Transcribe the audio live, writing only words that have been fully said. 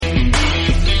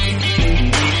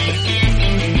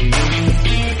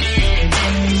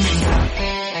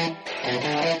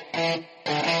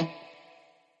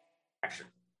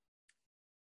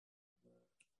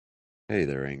Hey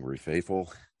there, Angry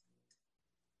Faithful.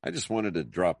 I just wanted to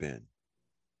drop in,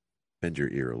 bend your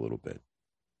ear a little bit,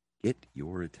 get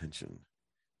your attention.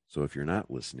 So if you're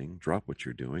not listening, drop what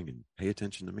you're doing and pay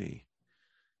attention to me,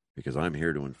 because I'm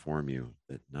here to inform you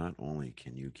that not only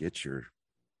can you get your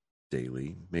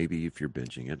daily, maybe if you're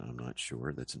binging it, I'm not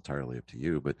sure, that's entirely up to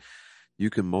you, but you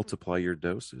can multiply your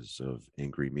doses of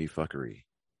angry me fuckery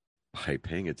by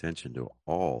paying attention to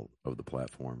all of the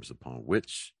platforms upon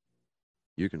which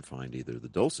you can find either the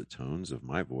dulcet tones of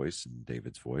my voice and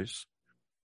David's voice,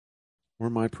 or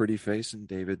my pretty face and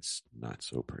David's not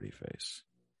so pretty face.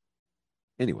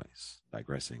 Anyways,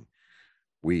 digressing,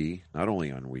 we not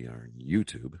only we are on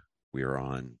YouTube, we are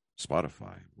on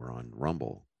Spotify, we're on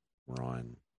Rumble, we're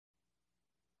on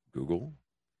Google,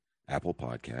 Apple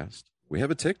Podcast. We have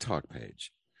a TikTok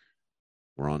page.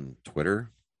 We're on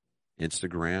Twitter,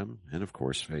 Instagram, and of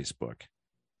course, Facebook.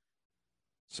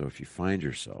 So if you find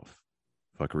yourself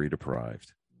fuckery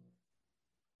deprived,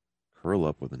 curl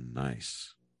up with a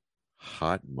nice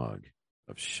hot mug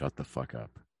of shut the fuck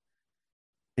up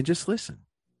and just listen.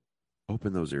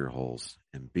 Open those ear holes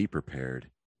and be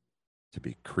prepared to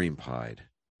be cream pied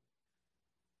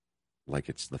like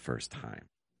it's the first time.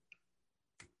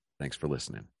 Thanks for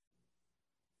listening.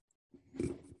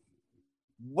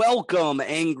 Welcome,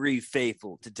 Angry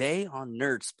Faithful. Today on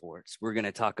Nerd Sports, we're going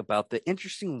to talk about the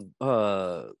interesting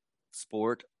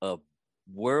sport of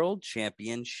World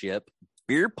Championship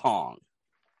beer pong.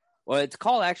 Well, it's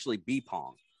called actually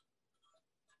B-pong.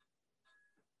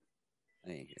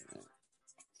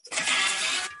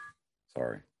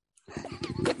 Sorry.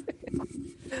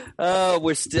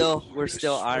 We're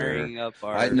still ironing up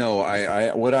our. I know.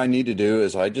 I what I need to do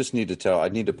is I need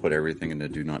to put everything into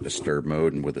do not disturb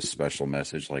mode and with a special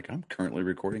message like I'm currently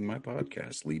recording my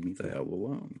podcast. Leave me the hell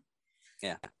alone.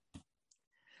 Yeah.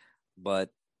 But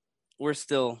we're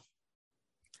still.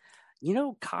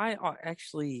 Kai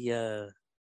actually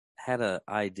had an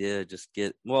idea.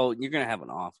 You're gonna have an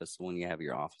office. When you have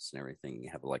your office and everything, you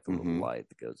have like a little light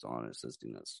that goes on. It says "Do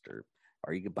not disturb."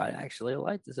 Or you could buy actually a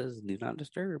light that says "Do not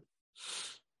disturb,"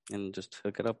 and just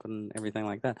hook it up and everything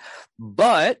like that.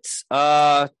 But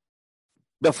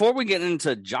before we get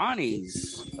into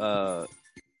Johnny's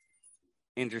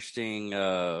interesting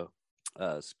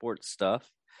sports stuff,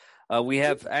 we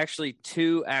have actually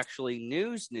two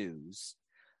news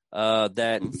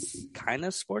that's kind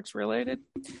of sports related.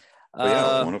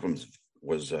 One of them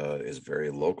is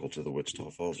very local to the Wichita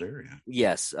Falls area.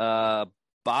 Yes.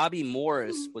 Bobby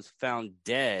Morris was found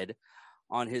dead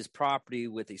on his property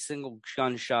with a single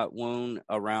gunshot wound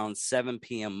around 7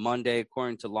 p.m. Monday,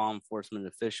 according to law enforcement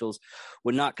officials.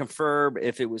 Would not confirm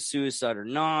if it was suicide or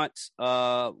not.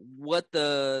 What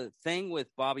the thing with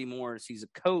Bobby Morris, he's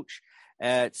a coach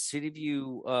at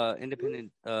Cityview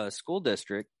Independent School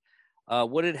District.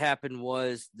 What had happened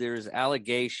was there's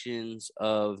allegations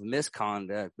of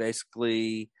misconduct.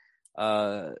 Basically,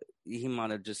 he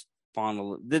might have just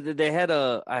they had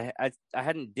I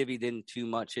hadn't divvied in too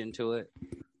much into it.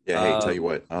 Yeah, hey, tell you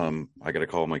what, I gotta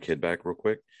call my kid back real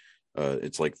quick.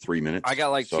 It's like 3 minutes. I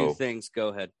got two things. Go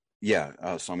ahead.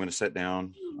 Yeah, so I'm gonna sit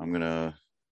down. I'm gonna.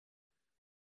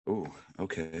 Oh,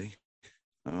 okay.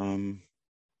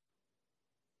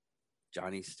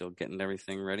 Johnny's still getting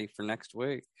everything ready for next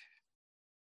week,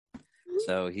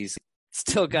 so he's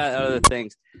still got other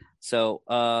things. So,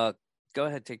 go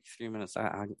ahead, take 3 minutes.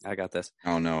 I got this.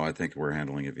 Oh no, I think we're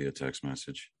handling it via text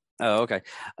message. Oh, okay.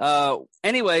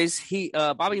 Anyways,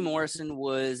 Bobby Morrison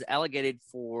was alleged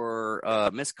for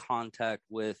misconduct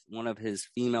with one of his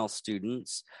female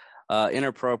students.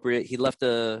 Inappropriate. He left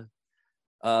a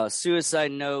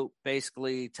suicide note,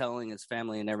 basically telling his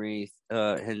family and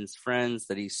his friends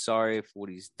that he's sorry for what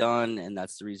he's done, and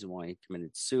that's the reason why he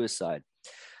committed suicide.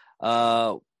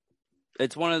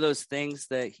 It's one of those things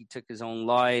that he took his own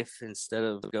life instead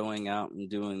of going out and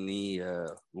doing the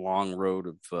long road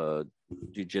of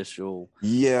judicial.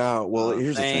 Yeah, well,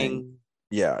 here's the thing.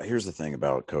 Yeah, here's the thing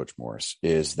about Coach Morris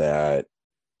is that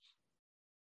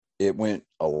it went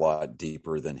a lot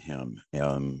deeper than him.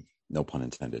 No pun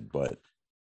intended, but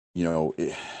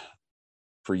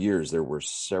for years there were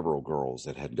several girls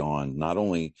that had gone, not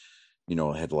only,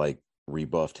 had like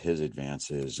rebuffed his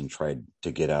advances and tried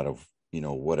to get out of,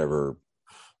 whatever,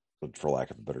 for lack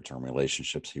of a better term,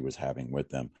 relationships he was having with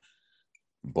them,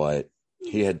 but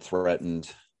he had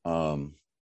threatened, to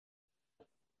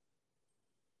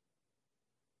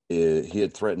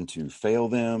fail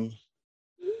them,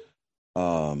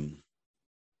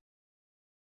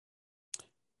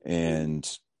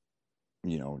 and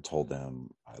told them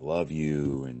I love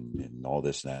you and all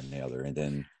this, that, and the other, and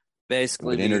then Basically,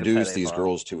 would being a introduce these pedophile.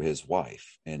 girls to his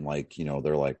wife, and like,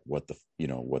 they're like, what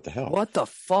the hell? What the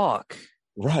fuck?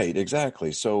 Right,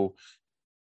 exactly. So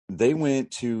they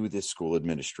went to the school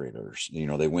administrators,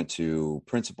 they went to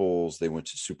principals, they went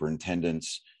to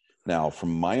superintendents. Now,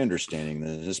 from my understanding,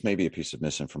 this may be a piece of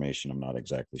misinformation. I'm not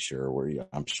exactly sure.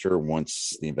 I'm sure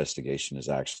once the investigation is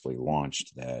actually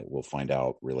launched that we'll find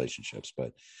out relationships.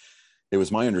 But it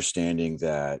was my understanding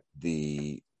that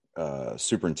the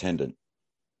superintendent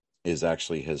is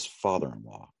actually his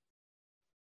father-in-law.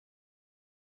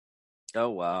 Oh,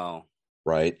 wow.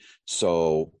 Right.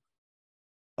 So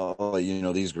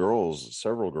these girls,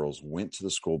 several girls went to the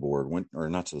school board, or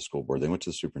not to the school board, they went to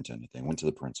the superintendent, they went to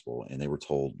the principal, and they were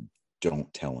told,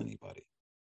 don't tell anybody,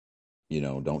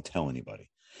 don't tell anybody.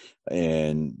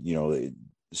 And, the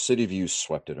City View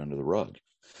swept it under the rug.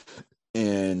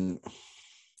 And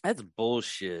that's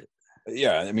bullshit.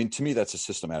 Yeah. I mean, to me, that's a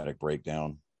systematic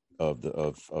breakdown of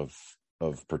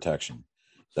protection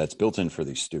that's built in for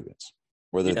these students,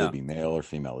 whether they be male or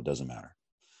female, it doesn't matter.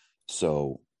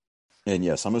 So, and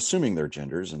yes, I'm assuming their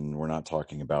genders, and we're not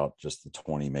talking about just the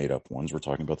 20 made up ones. We're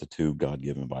talking about the 2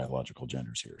 God-given biological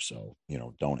genders here. So,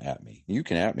 don't at me. You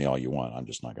can at me all you want. I'm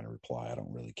just not going to reply. I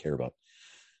don't really care about,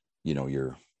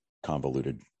 your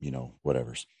convoluted,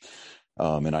 whatevers.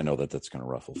 And I know that that's going to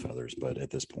ruffle feathers, but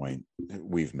at this point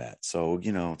we've met. So,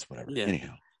 it's whatever. Yeah.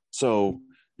 Anyhow. So,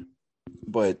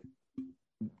 but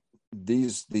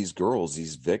these girls,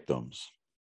 these victims,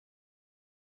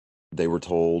 they were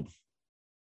told,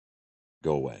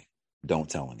 go away, don't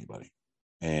tell anybody.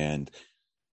 And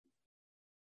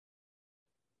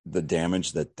the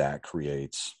damage that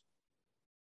creates,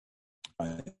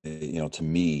 to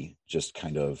me, just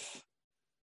kind of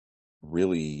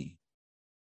really,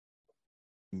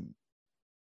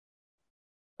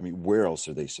 I mean, where else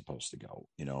are they supposed to go?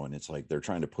 And it's like, they're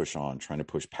trying to push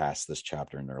past this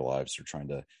chapter in their lives. They're trying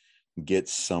to get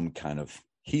some kind of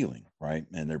healing, right?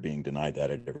 And they're being denied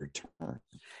that at every turn.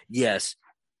 Yes.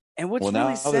 And what's really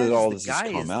now sad that all is this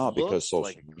has come out because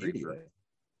social media.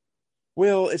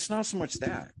 Well, it's not so much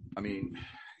that. I mean,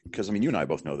 because you and I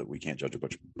both know that we can't judge a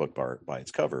book by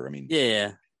its cover. I mean,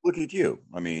 yeah. Look at you.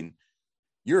 I mean,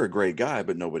 you're a great guy,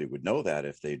 but nobody would know that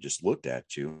if they just looked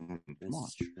at you. Come on.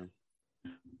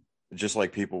 Just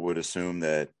like people would assume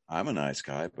that I'm a nice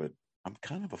guy, but I'm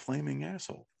kind of a flaming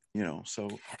asshole, so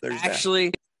there's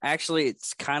Actually,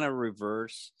 it's kind of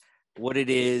reverse. What it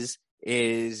is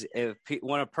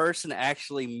when a person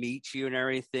actually meets you and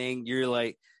everything,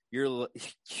 I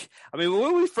mean,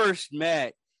 when we first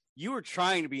met, you were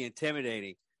trying to be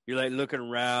intimidating. You're like looking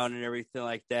around and everything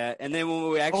like that. And then when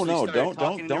we actually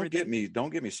don't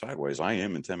get me sideways. I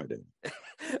am intimidating.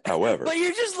 However, but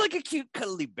you're just like a cute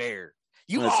cuddly bear.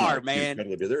 You are, man.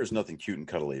 There is nothing cute and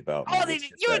cuddly about me. Oh,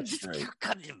 you're just a cute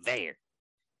cuddly bear.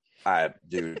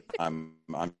 Dude, I'm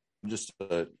just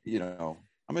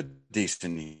I'm a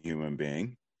decent human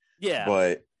being. Yeah.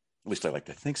 But at least I like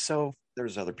to think so.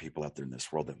 There's other people out there in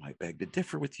this world that might beg to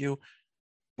differ with you,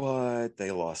 but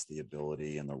they lost the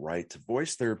ability and the right to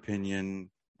voice their opinion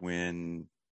when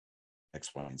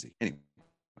X, Y, and Z. Anyways,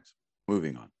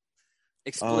 moving on.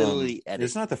 Explicitly edited.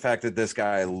 It's not the fact that this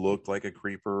guy looked like a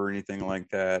creeper or anything like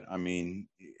that. I mean,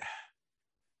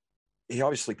 he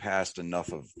obviously passed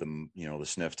enough of the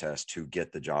sniff test to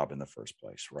get the job in the first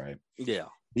place, right? Yeah.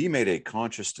 He made a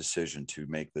conscious decision to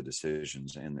make the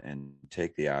decisions and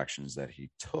take the actions that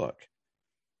he took.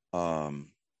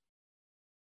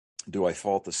 Do I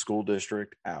fault the school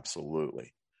district?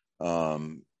 Absolutely.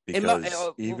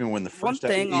 Because even when the first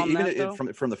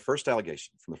from the first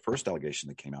allegation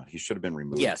that came out, he should have been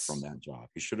removed from that job.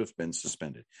 He should have been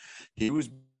suspended. He was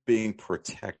being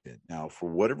protected. Now, for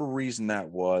whatever reason that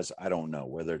was, I don't know,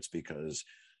 whether it's because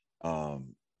the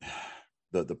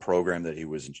program that he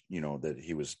was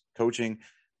coaching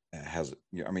has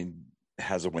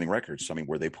a winning record. So,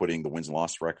 were they putting the wins and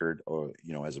loss record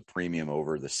as a premium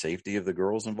over the safety of the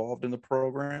girls involved in the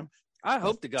program? I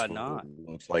hope to God not.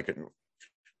 Looks like it.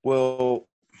 Well,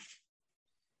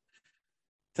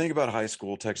 think about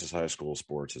Texas high school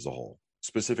sports as a whole,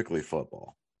 specifically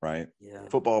football, right? Yeah.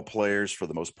 Football players, for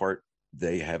the most part,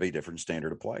 they have a different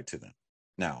standard applied to them.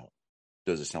 Now,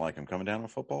 does it sound like I'm coming down on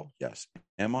football? Yes.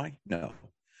 Am I? No.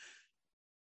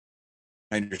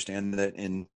 I understand that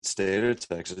in the state of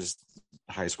Texas,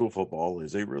 high school football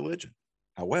is a religion.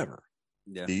 However,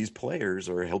 these players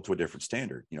are held to a different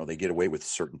standard. They get away with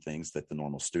certain things that the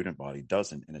normal student body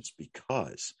doesn't, and it's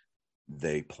because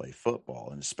they play football,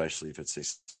 and especially if it's a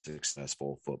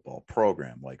successful football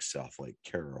program like South Lake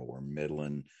Carroll or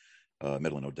Midland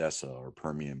Odessa or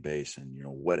Permian Basin,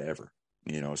 whatever.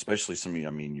 Especially some,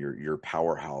 your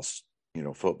powerhouse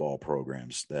football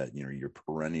programs that, your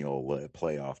perennial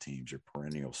playoff teams, your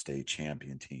perennial state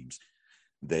champion teams,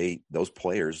 those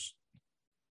players,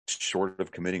 short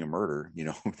of committing a murder,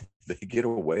 they get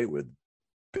away with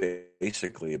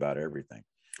basically about everything.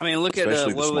 I mean, look at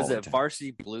Especially what was it, towns.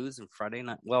 Varsity Blues and Friday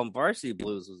Night. Well, Varsity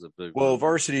Blues was a big Well, one.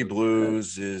 Varsity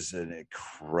Blues is an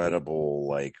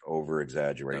incredible, over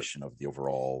exaggeration of the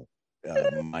overall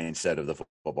mindset of the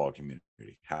football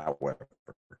community. However,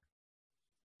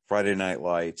 Friday Night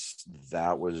Lights,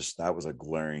 that was a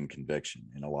glaring conviction,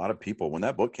 and a lot of people, when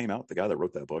that book came out, the guy that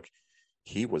wrote that book,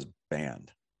 he was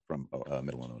banned from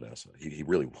Midland, Odessa. He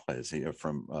really was.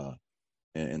 From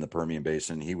in the Permian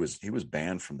Basin, he was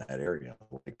banned from that area.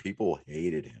 Like, people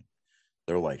hated him.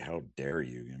 They're like, "How dare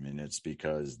you?" I mean, it's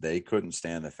because they couldn't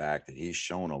stand the fact that he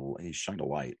shined a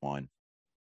light on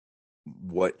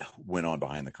what went on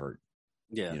behind the curtain.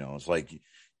 Yeah, it's like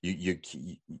you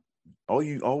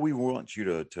all we want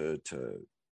you to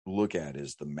look at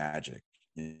is the magic,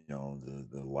 the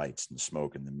lights and the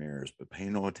smoke and the mirrors, but pay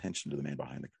no attention to the man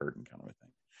behind the curtain, kind of a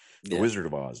thing. The Wizard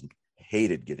of Oz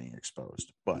hated getting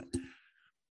exposed. But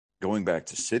going back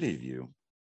to City View,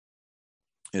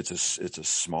 it's a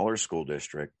smaller school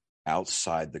district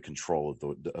outside the control of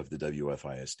the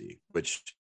WFISD, which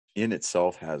in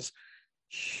itself has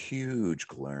huge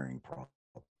glaring problems.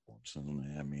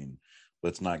 And I mean,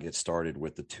 let's not get started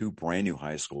with the 2 brand new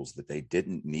high schools that they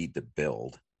didn't need to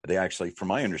build. They actually, from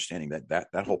my understanding,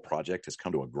 that whole project has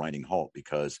come to a grinding halt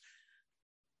because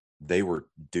they were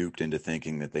duped into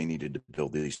thinking that they needed to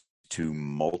build these 2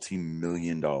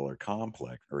 multi-million-dollar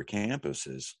complex or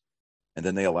campuses, and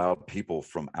then they allowed people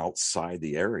from outside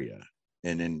the area.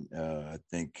 And in I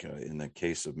think in the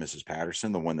case of Mrs.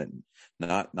 Patterson, the one that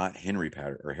not Harry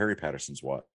Patterson's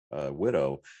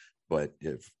widow, but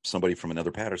if somebody from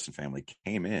another Patterson family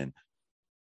came in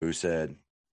who said,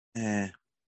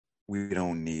 we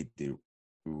don't need to,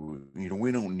 we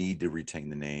don't need to retain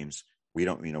the names. We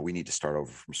don't, we need to start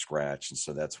over from scratch. And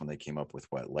so that's when they came up with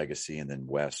Legacy and then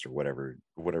West, or whatever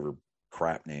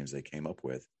crap names they came up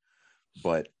with.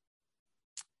 But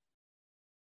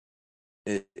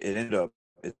it ended up,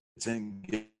 it's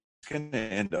going to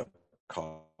end up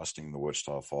costing the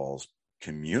Wichita Falls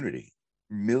community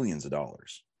millions of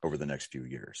dollars over the next few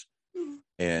years.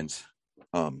 And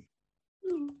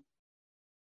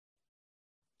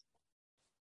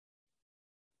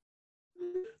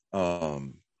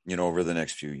over the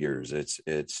next few years, and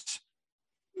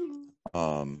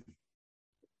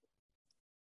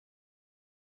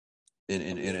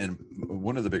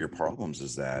one of the bigger problems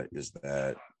is that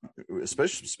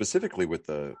especially specifically with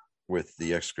the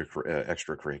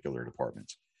extracurricular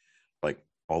departments, like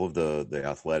all of the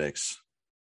athletics,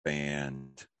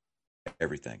 band,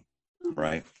 everything,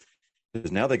 right?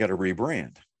 Because now they got to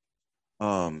rebrand.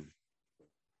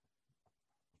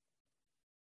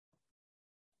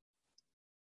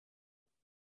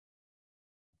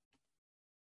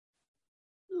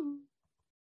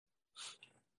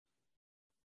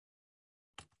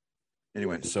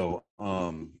 Anyway, so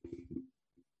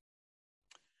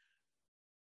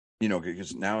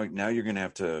because now you're going to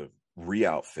have to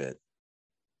re-outfit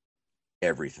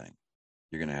everything.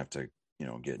 You're going to have to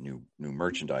get new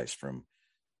merchandise, from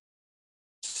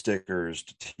stickers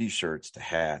to t-shirts to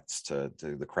hats to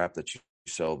the crap that you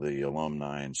sell the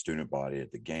alumni and student body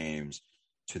at the games,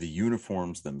 to the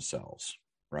uniforms themselves,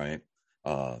 right?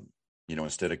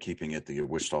 Instead of keeping it the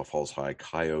Wichita Falls High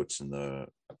Coyotes and the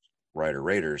Rider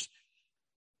Raiders,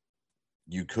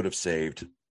 you could have saved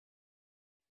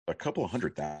a couple of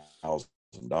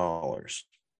 $100,000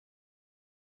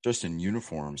 just in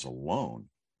uniforms alone,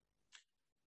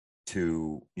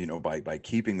 to by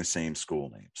keeping the same school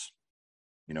names.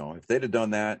 If they'd have done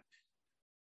that,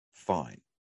 fine,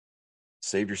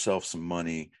 save yourself some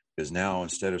money, because now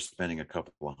instead of spending a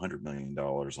couple of $100 million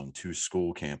on 2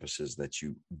 school campuses that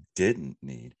you didn't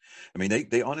need, I mean,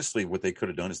 they honestly, what they could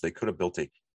have done is they could have built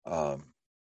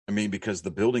because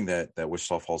the building that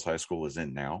Wichita Falls High School is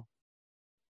in now,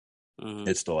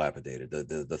 it's dilapidated.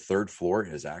 The 3rd floor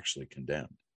is actually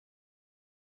condemned.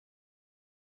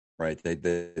 Right?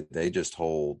 They just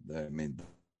hold. I mean,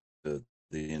 the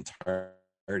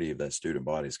entirety of that student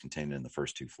body is contained in the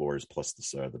first 2 floors plus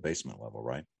the basement level.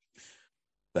 Right?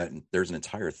 That there's an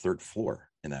entire 3rd floor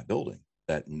in that building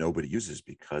that nobody uses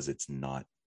because it's not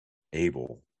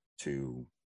able to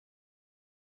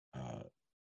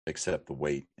accept the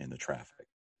weight and the traffic.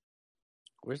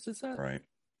 Where's this at? Right.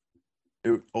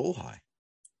 Old High.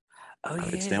 Oh, yeah.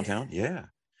 It's downtown. Yeah.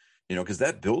 Because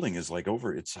that building is like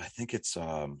over, I think it's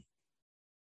right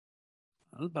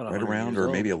around or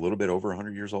maybe a little bit over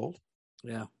 100 years old.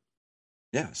 Yeah.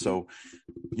 Yeah. So,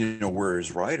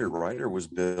 whereas Ryder was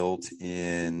built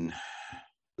in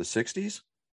the 60s.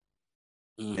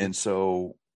 Mhm. And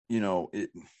so, in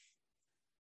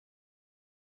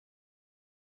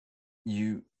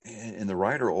the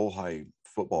Ryder Ojai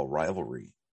football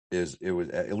rivalry it was,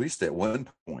 at least at one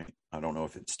point, I don't know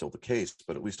if it's still the case,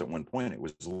 but at least at one point it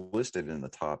was listed in the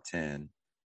top 10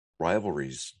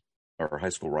 rivalries or high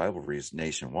school rivalries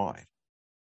nationwide.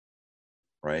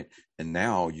 Right. And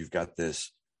now you've got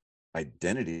this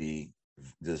identity,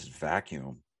 this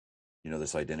vacuum,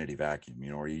 this identity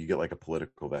vacuum, or you get like a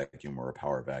political vacuum or a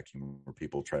power vacuum where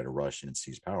people try to rush in and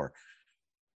seize power.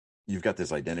 You've got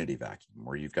this identity vacuum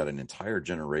where you've got an entire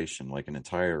generation, like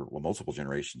multiple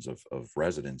generations of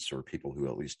residents or people who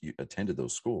at least attended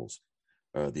those schools,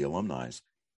 the alumni,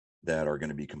 that are going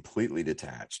to be completely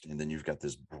detached. And then you've got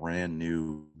this brand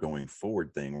new going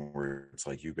forward thing where it's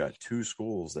like you've got two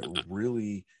schools that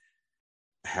really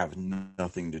have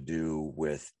nothing to do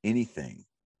with anything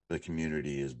the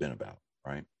community has been about,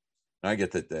 right? And I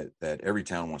get that every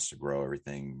town wants to grow,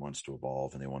 everything wants to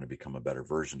evolve, and they want to become a better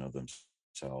version of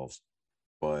themselves.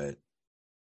 But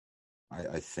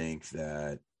I think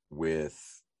that with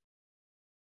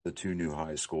the two new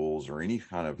high schools, or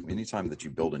anytime that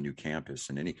you build a new campus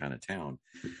in any kind of town,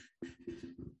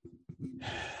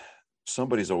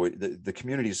 somebody's always, the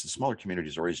communities, the smaller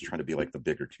communities are always trying to be like the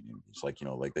bigger communities. Like,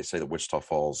 like they say that Wichita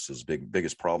Falls'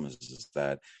 biggest problem is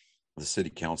that the city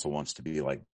council wants to be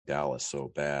like Dallas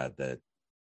so bad that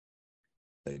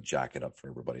they jack it up for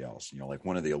everybody else. Like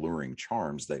one of the alluring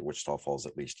charms that Wichita Falls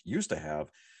at least used to have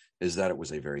is that it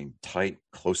was a very tight,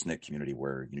 close-knit community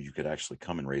where you could actually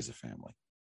come and raise a family.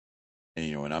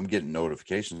 And and I'm getting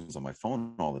notifications on my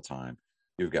phone all the time.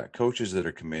 You've got coaches that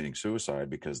are committing suicide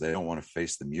because they don't want to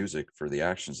face the music for the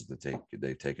actions that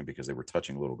they've taken because they were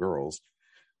touching little girls.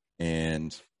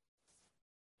 And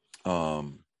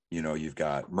you've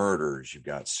got murders, you've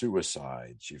got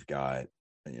suicides, you've got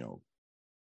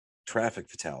traffic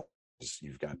fatalities,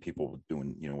 you've got people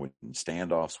doing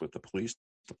standoffs with the police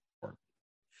department.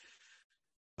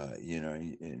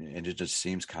 And it just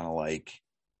seems kind of like,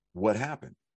 what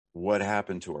happened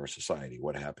to our society,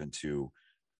 what happened to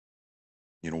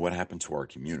our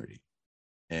community.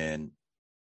 And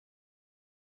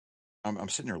I'm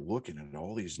sitting there looking at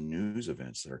all these news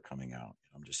events that are coming out.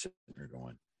 I'm just sitting there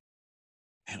going,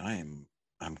 and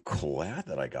I'm glad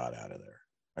that I got out of there.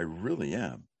 I really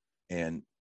am. And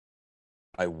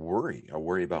I worry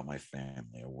about my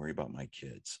family. I worry about my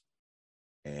kids.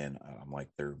 And I'm like,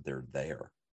 they're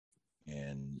there.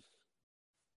 And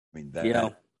I mean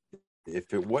that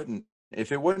if it wasn't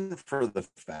for the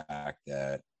fact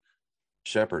that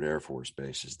Shepherd Air Force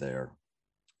Base is there,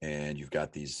 and you've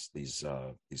got these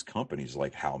companies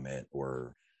like Howmet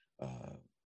or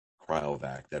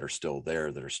Cryovac that are still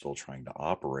there, that are still trying to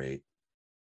operate,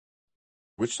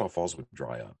 Wichita Falls would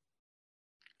dry up.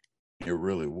 It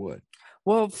really would.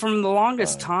 Well, from the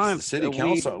longest time, the city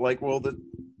council,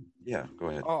 yeah, go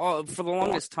ahead. For the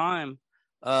longest time,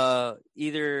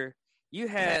 either you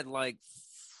had like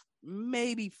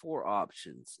maybe 4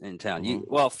 options in town.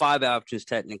 Mm-hmm. 5 options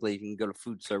technically. You can go to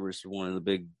food service or one of the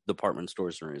big department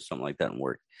stores or something like that and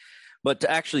work. But to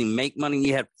actually make money,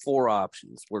 you had 4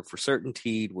 options: work for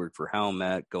Certainteed, work for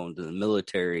Howmet, go into the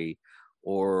military,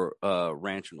 or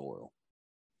ranch and oil.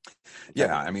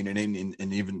 Yeah, I mean,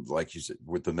 and even like you said,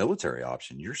 with the military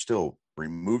option, you're still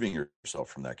removing yourself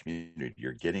from that community.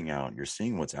 You're getting out. You're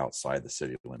seeing what's outside the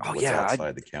city limit,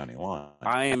 outside the county line.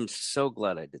 I am so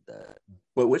glad I did that.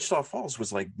 But Wichita Falls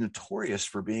was like notorious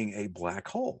for being a black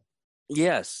hole.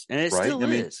 Yes, and it still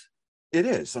is. It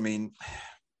is. I mean,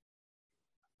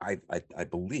 I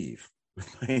believe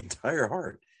with my entire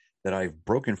heart that I've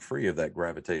broken free of that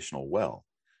gravitational well.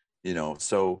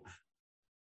 So.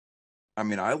 I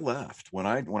mean, I left when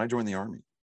I joined the Army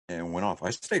and went off. I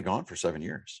stayed gone for 7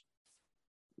 years.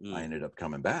 I ended up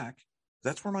coming back.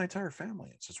 That's where my entire family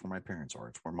is. That's where my parents are.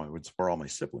 It's where all my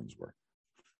siblings were.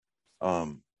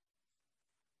 And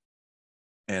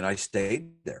I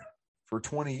stayed there for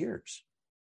 20 years.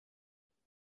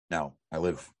 Now I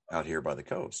live out here by the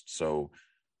coast. So,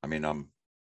 I mean, I'm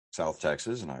South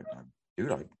Texas, and I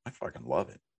fucking love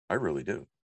it. I really do.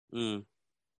 And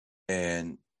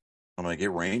I'm going to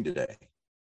get rain today.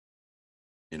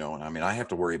 And I mean, I have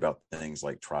to worry about things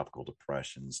like tropical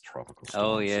depressions, tropical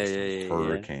storm systems,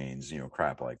 hurricanes,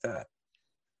 crap like that.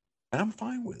 And I'm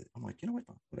fine with it. I'm like,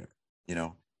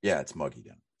 whatever. Yeah, it's muggy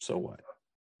down. So what?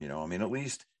 I mean, at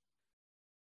least,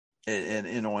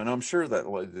 and I'm sure that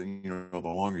the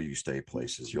longer you stay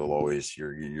places,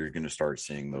 you're going to start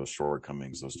seeing those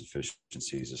shortcomings, those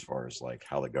deficiencies as far as like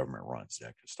how the government runs,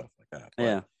 that stuff like that. But,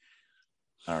 yeah.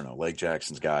 I don't know, Lake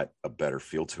Jackson's got a better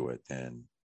feel to it than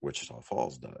Wichita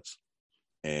Falls does.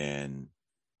 And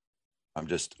I'm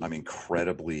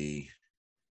incredibly,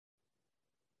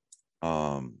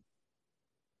 yeah,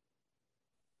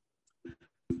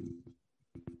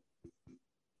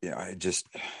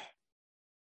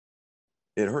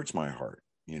 it hurts my heart,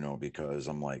 because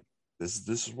I'm like, this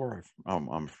is where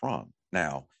I'm from.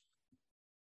 Now,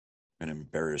 an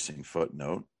embarrassing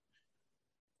footnote: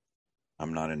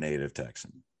 I'm not a native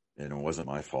Texan, and it wasn't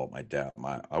my fault.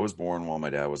 I was born while my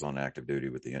dad was on active duty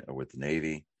with the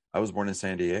Navy. I was born in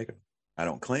San Diego. I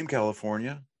don't claim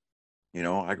California.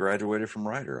 I graduated from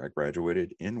Ryder. I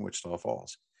graduated in Wichita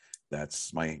Falls.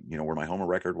 That's where my home of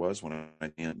record was when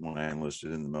I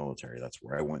enlisted in the military. That's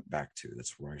where I went back to.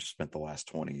 That's where I spent the last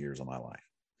 20 years of my life.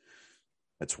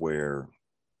 That's where,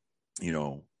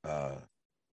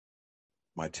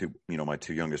 my two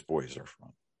youngest boys are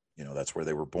from. That's where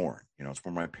they were born. It's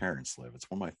where my parents live. It's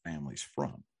where my family's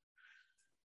from.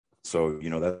 So,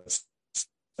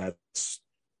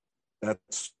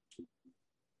 that's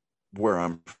where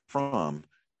I'm from.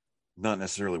 Not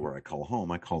necessarily where I call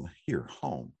home. I call here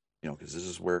home, because this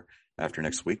is where, after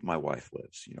next week, my wife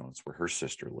lives. It's where her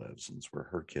sister lives, and it's where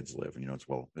her kids live.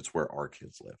 It's where our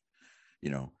kids live.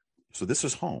 So this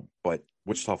is home. But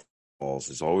Wichita Falls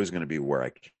is always going to be where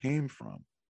I came from.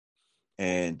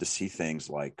 And to see things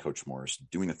like Coach Morris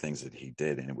doing the things that he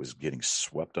did, and it was getting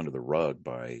swept under the rug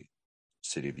by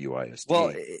City of UISD.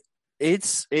 Well,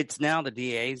 it's now the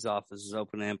DA's office is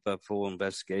opening up a full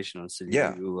investigation on City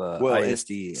of ISD.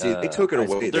 See, they took it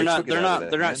away. They're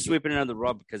not sweeping it under the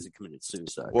rug because he committed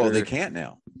suicide. Well, they can't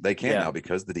now. They can't now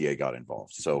because the DA got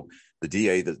involved. So the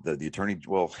DA, the attorney,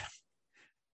 well,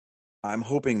 I'm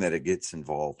hoping that it gets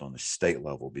involved on the state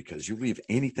level, because you leave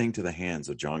anything to the hands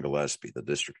of John Gillespie, the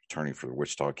district attorney for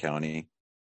Wichita County,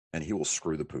 and he will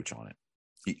screw the pooch on it.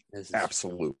 He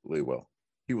absolutely will.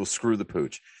 He will screw the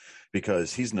pooch,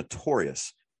 because he's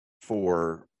notorious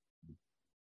for,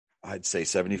 I'd say,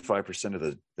 75% of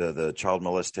the child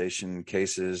molestation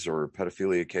cases or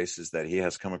pedophilia cases that he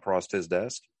has come across his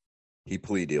desk. He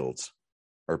plea deals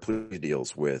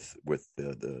with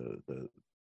the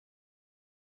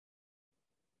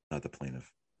not the plaintiff,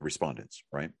 respondents,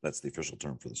 right? That's the official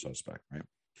term for the suspect, right?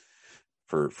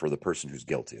 For the person who's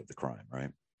guilty of the crime,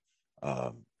 right?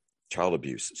 Child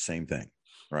abuse, same thing,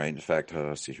 right? In fact,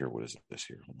 let's see here. What is this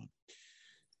here? Hold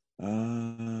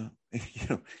on.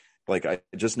 Like I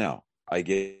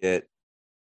get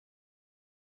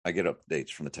updates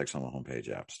from the Texoma homepage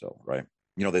app still, right?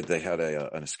 That they had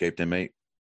an escaped inmate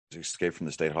escaped from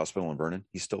the state hospital in Vernon.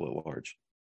 He's still at large.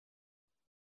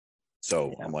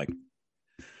 So I'm like,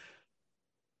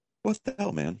 what the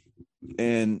hell, man?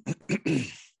 And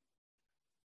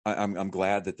I'm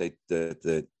glad that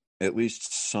that at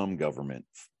least some government,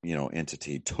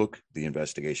 entity took the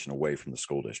investigation away from the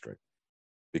school district,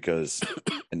 because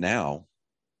and now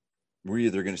we're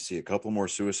either going to see a couple more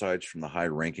suicides from the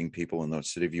high-ranking people in the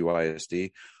City of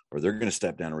UISD, or they're going to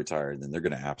step down and retire, and then they're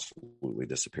going to absolutely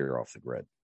disappear off the grid,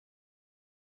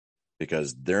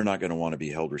 because they're not going to want to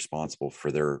be held responsible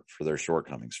for their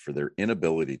shortcomings, for their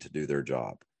inability to do their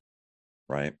job.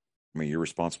 Right? I mean, you're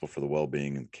responsible for the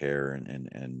well-being and care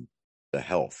and the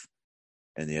health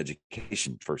and the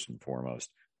education, first and foremost,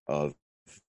 of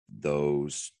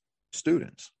those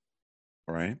students.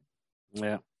 Right?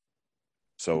 Yeah.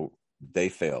 So they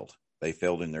failed. They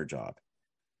failed in their job.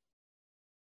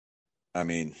 I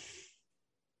mean,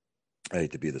 I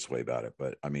hate to be this way about it,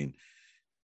 but I mean,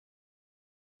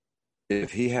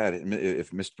 if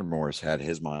Mr. Morris had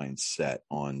his mind set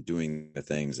on doing the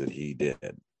things that he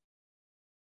did,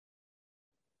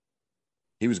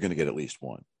 he was going to get at least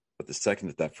one. But the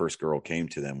second that first girl came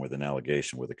to them with an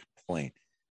allegation, with a complaint,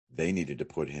 they needed to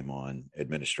put him on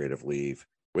administrative leave,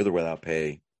 with or without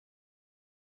pay.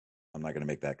 I'm not going to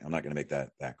make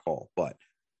that call. But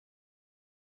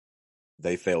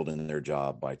they failed in their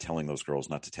job by telling those girls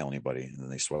not to tell anybody, and then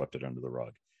they swept it under the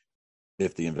rug.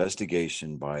 If the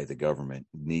investigation by the government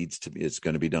it's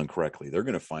going to be done correctly, they're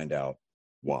going to find out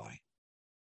why.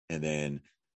 And then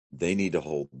they need to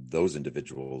hold those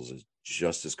individuals as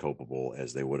just as culpable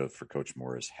as they would have for Coach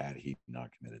Morris had he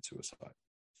not committed suicide.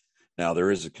 Now,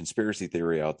 there is a conspiracy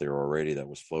theory out there already that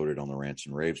was floated on the Rants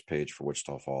and Raves page for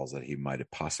Wichita Falls that he might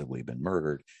have possibly been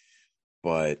murdered,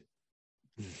 but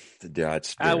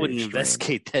that's I wouldn't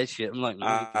investigate that shit. I'm like,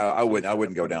 I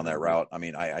wouldn't go down that route. I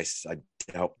mean, I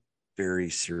doubt very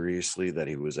seriously that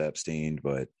he was Epstein,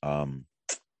 but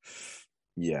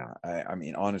yeah, I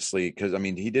mean, honestly, because I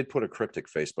mean, he did put a cryptic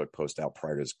Facebook post out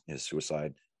prior to his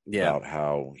suicide about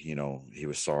how, he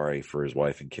was sorry for his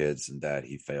wife and kids and that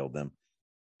he failed them.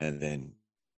 And then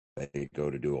they go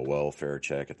to do a welfare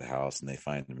check at the house and they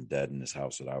find him dead in his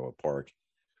house at Iowa Park.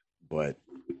 But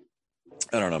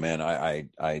I don't know, man.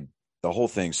 The whole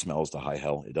thing smells to high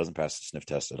hell. It doesn't pass the sniff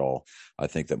test at all. I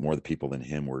think that more the people than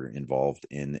him were involved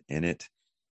in it.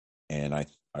 And I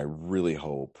really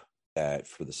hope that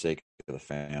for the sake of the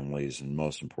families and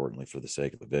most importantly for the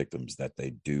sake of the victims, that they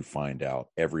do find out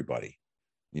everybody,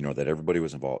 that everybody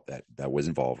was involved, that was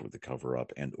involved with the cover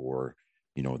up and or,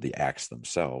 the acts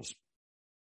themselves,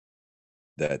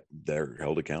 that they're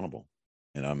held accountable.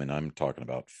 And I'm talking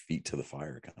about feet to the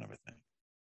fire kind of a thing.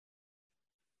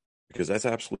 Because that's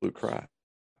absolute crap.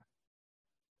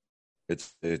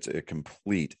 It's a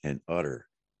complete and utter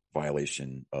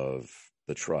violation of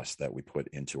the trust that we put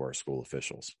into our school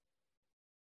officials,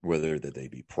 whether that they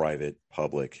be private,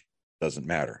 public, doesn't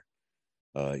matter.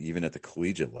 Even at the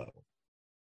collegiate level,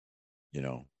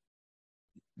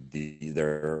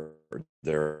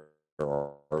 there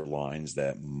are lines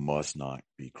that must not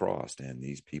be crossed, and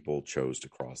these people chose to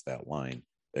cross that line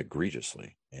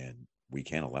egregiously, and we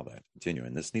can't allow that to continue.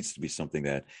 And this needs to be something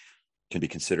that can be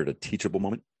considered a teachable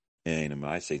moment. And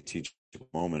when I say teachable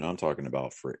moment, I'm talking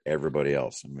about for everybody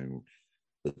else. I mean,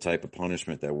 the type of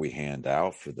punishment that we hand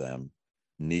out for them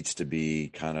needs to be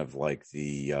kind of like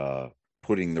the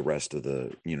putting the rest of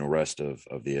the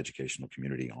the educational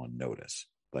community on notice.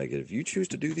 Like, if you choose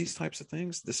to do these types of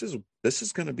things, this is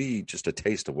going to be just a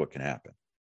taste of what can happen.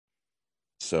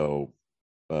 So,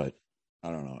 but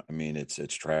I don't know. I mean, it's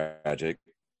tragic.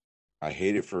 I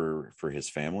hate it for his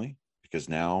family, because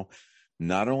now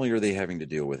not only are they having to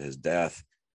deal with his death,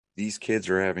 these kids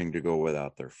are having to go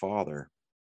without their father.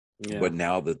 Yeah. But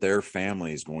now that their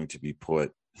family is going to be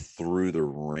put through the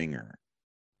ringer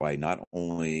by not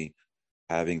only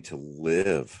having to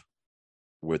live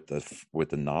with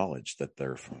the knowledge that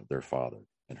their father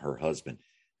and her husband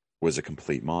was a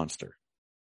complete monster,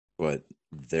 but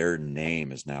their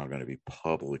name is now going to be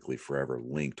publicly forever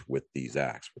linked with these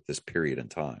acts, with this period in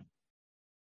time.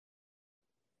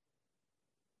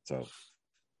 So,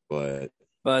 but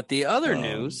the other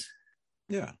news,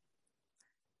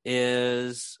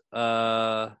 is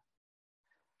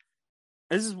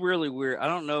this is really weird. I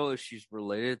don't know if she's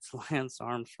related to Lance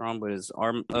Armstrong, but it's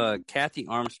Kathy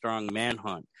Armstrong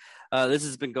manhunt. This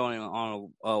has been going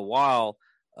on a while.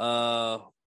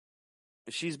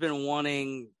 She's been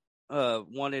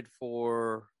wanted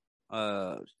for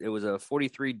it was a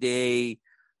 43-day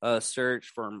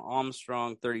search for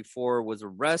Armstrong. 34 was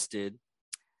arrested.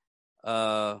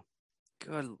 Good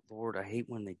Lord, I hate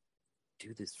when they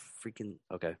do this freaking.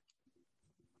 Okay.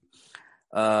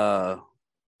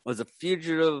 Was a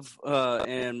fugitive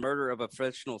and murder of a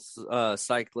professional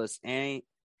cyclist, Annie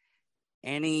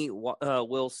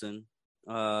Wilson.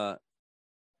 Dang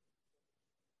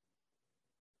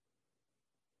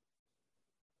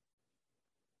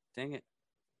it.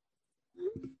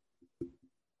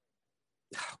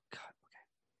 Oh, God. Okay.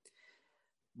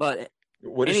 But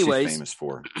what is she famous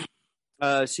for?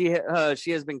 She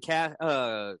has been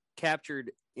captured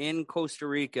in Costa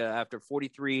Rica after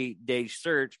 43-day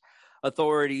search,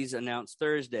 authorities announced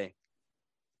Thursday.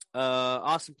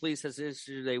 Austin police has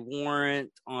issued a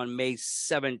warrant on May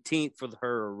 17th for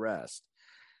her arrest.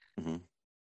 Mm-hmm.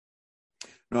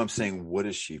 No, I'm saying, what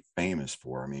is she famous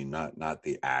for? I mean, not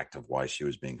the act of why she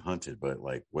was being hunted, but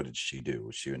like, what did she do?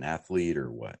 Was she an athlete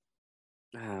or what?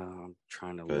 I'm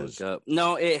trying to look up.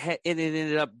 No, it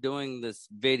ended up doing this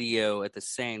video at the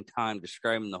same time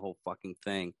describing the whole fucking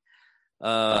thing.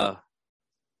 Let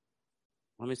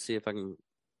me see if I can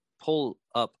pull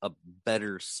up a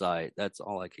better site. That's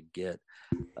all I could get.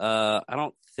 I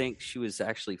don't think she was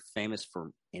actually famous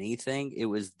for anything. It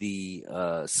was the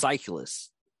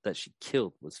cyclist that she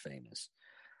killed was famous.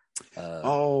 Okay,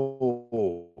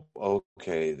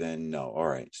 then no. All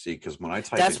right. See, because when I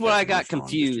typed, that's what I got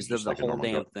confused of the whole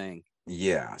damn thing.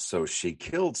 Yeah, so she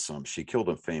killed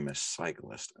a famous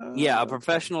cyclist. Yeah, a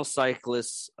professional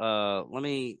cyclist. Let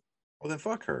me. Well, then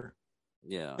fuck her.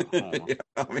 Yeah. Yeah,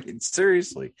 I mean,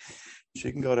 seriously,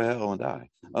 she can go to hell and die.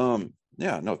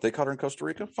 Yeah, no, if they caught her in Costa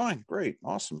Rica, fine, great,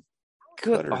 awesome.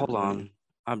 Good. Hold on.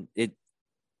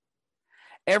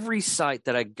 Every site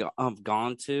that I've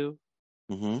gone to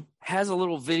has a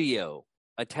little video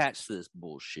attached to this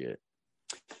bullshit.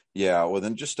 Yeah, well,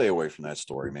 then just stay away from that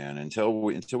story, man. Until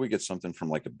we get something from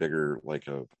like a bigger, like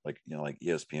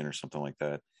ESPN or something like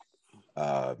that.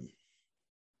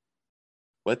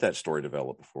 Let that story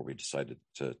develop before we decide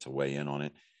to weigh in on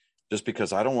it. Just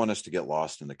because I don't want us to get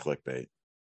lost in the clickbait.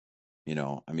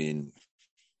 I mean,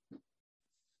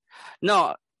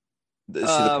 no. See, the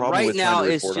problem right with now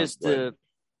it's just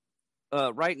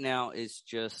right now it's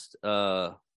just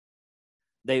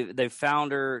They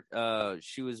found her.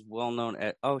 She was well known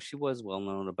at. Oh, she was well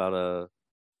known about a.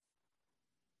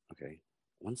 Okay,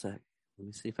 one sec. Let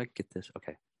me see if I can get this.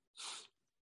 Okay.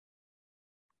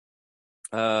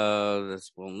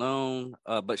 That's well known.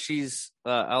 But she's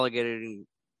allegating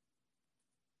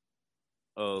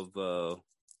of oh,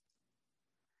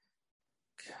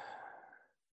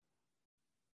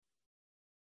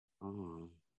 I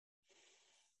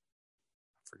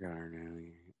forgot her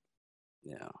name.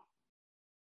 Yeah.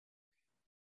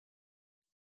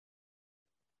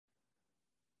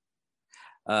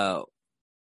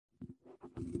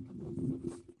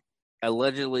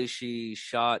 Allegedly, she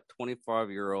shot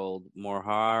 25-year-old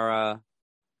Morhara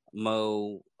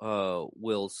Mo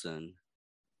Wilson,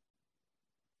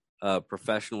 a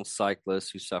professional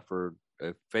cyclist who suffered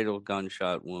a fatal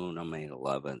gunshot wound on May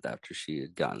 11th after she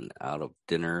had gotten out of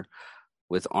dinner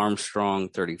with Armstrong,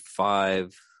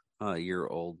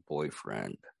 35-year-old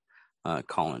boyfriend,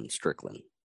 Colin Strickland,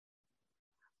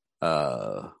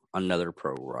 another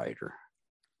pro rider.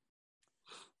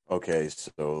 Okay,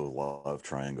 so love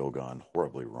triangle gone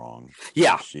horribly wrong.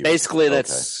 Yeah, basically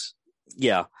that's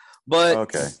yeah, but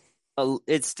okay,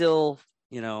 it's still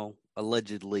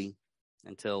allegedly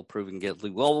until proven guilty.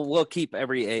 Well, we'll keep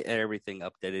everything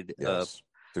updated. Yes,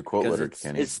 to quote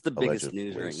Letterkenny, it's the biggest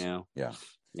news right now.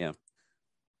 Yeah.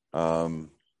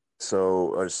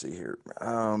 So let's see here.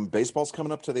 Baseball's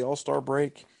coming up to the All-Star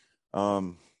break.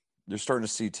 You're starting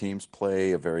to see teams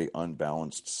play a very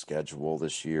unbalanced schedule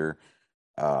this year.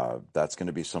 That's going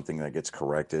to be something that gets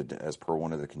corrected as per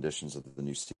one of the conditions of the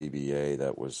new CBA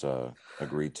that was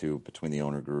agreed to between the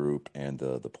owner group and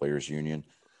the players union.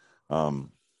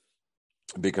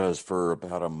 Because for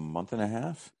about a month and a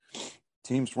half,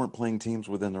 teams weren't playing teams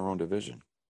within their own division.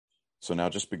 So now,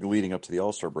 just leading up to the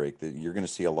All-Star break, you're going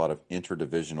to see a lot of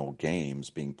interdivisional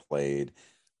games being played,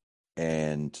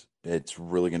 and it's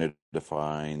really going to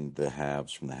define the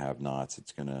haves from the have-nots.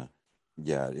 It's going to,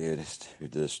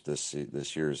 it is.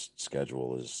 This year's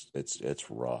schedule it's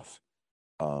rough.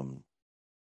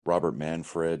 Robert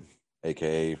Manfred,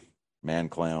 aka Man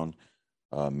Clown,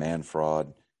 Man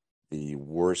Fraud, the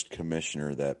worst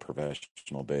commissioner that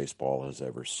professional baseball has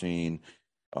ever seen,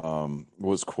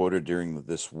 was quoted during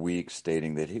this week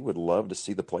stating that he would love to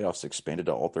see the playoffs expanded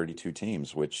to all 32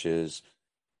 teams, which is,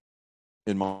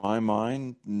 in my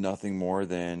mind, nothing more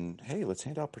than, hey, let's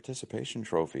hand out participation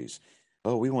trophies.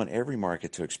 Oh, we want every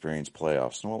market to experience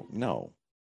playoffs. Well, no.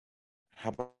 How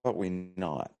about we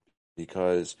not?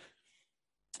 Because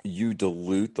you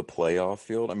dilute the playoff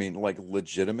field. I mean, like,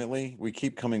 legitimately, we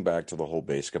keep coming back to the whole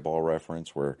basketball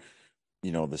reference where,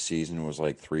 the season was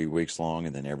like 3 weeks long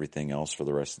and then everything else for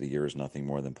the rest of the year is nothing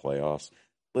more than playoffs.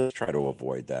 Let's try to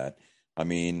avoid that. I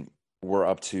mean, we're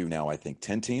up to now, I think,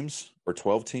 10 teams or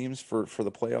 12 teams for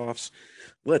the playoffs.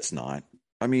 Let's not.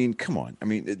 I mean, come on. I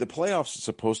mean, the playoffs is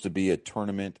supposed to be a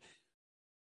tournament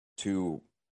to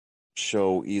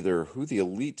show either who the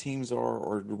elite teams are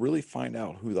or to really find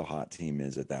out who the hot team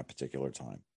is at that particular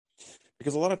time.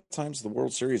 Because a lot of times the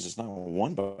World Series is not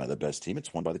won by the best team;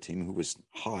 it's won by the team who was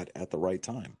hot at the right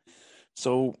time.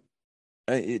 So,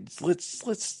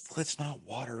 let's not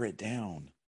water it down.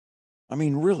 I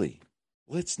mean, really,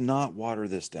 let's not water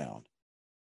this down.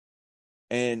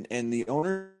 And the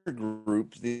owner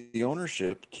group, the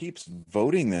ownership keeps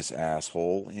voting this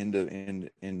asshole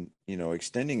into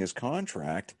extending his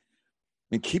contract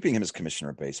and keeping him as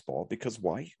commissioner of baseball. Because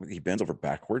why? He bends over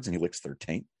backwards and he licks their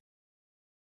taint.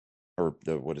 Or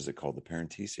what is it called? The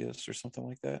parentesius or something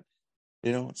like that.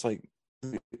 It's like,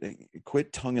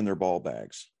 quit tonguing their ball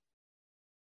bags.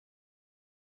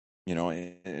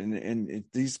 And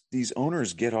these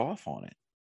owners get off on it.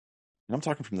 And I'm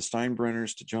talking from the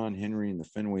Steinbrenners to John Henry and the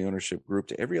Fenway ownership group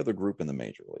to every other group in the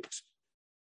major leagues.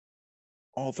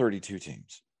 All 32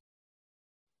 teams.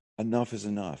 Enough is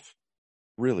enough.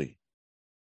 Really.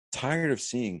 Tired of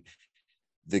seeing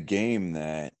the game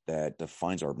that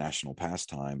defines our national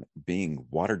pastime being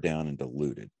watered down and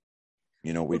diluted.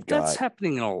 That's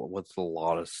happening with a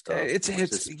lot of stuff. It's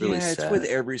really sad. It's with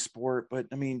every sport, but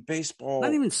I mean, baseball.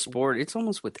 Not even sport. It's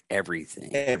almost with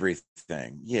everything.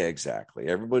 Everything. Yeah, exactly.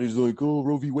 Everybody's like, oh,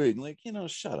 Roe v. Wade. And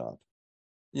shut up.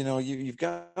 You've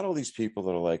got all these people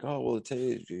that are like, oh, well,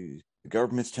 the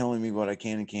government's telling me what I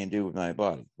can and can't do with my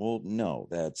body. Well, no,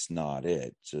 that's not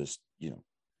it. Just,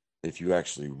 if you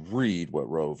actually read what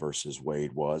Roe versus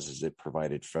Wade was, is it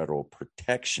provided federal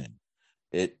protection.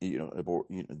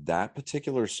 That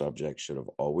particular subject should have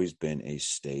always been a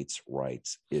states'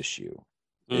 rights issue.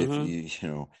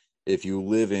 Mm-hmm. If you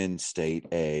live in state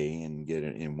A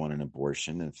and want an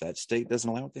abortion, and if that state doesn't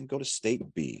allow it, then go to state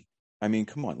B. I mean,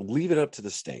 come on, leave it up to the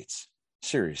states.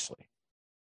 Seriously.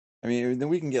 I mean, then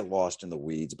we can get lost in the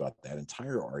weeds about that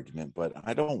entire argument, but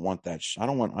I don't want that. I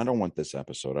don't want this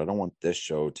episode. I don't want this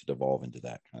show to devolve into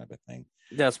that kind of a thing.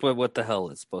 That's what the hell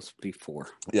it's supposed to be for.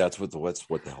 Yeah, that's what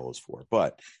the hell is for.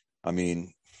 But I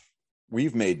mean,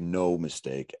 we've made no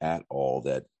mistake at all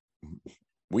that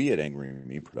we at Angry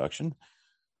Me Production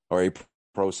are a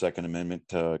pro Second Amendment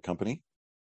company,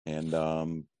 and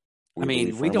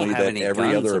we don't have any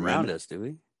guns around us, do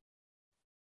we?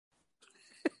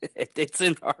 It's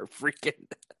in our freaking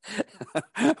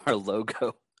our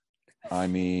logo. I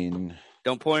mean,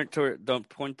 don't point the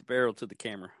barrel to the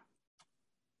camera.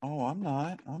 Oh, I'm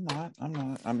not. I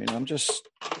mean, I'm just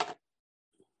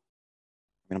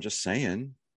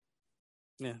saying.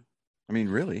 Yeah. I mean,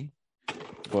 really.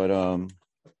 But I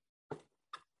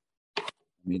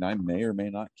mean, I may or may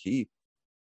not keep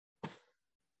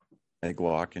a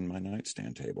Glock in my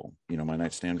nightstand table, my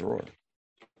nightstand drawer.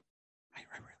 I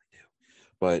really do.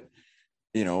 But,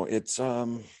 it's I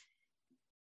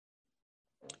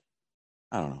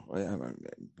don't know.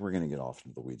 We're going to get off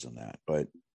into the weeds on that, but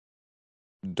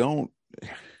don't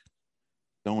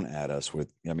add us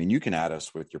with, you can add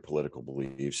us with your political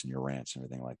beliefs and your rants and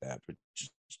everything like that, but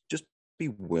just be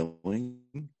willing,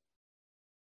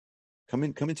 come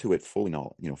into it fully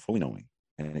knowing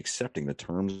and accepting the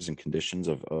terms and conditions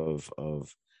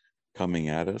of coming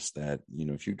at us, that,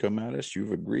 if you come at us,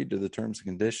 you've agreed to the terms and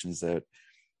conditions that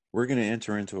we're going to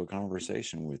enter into a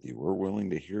conversation with you. We're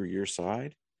willing to hear your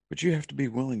side, but you have to be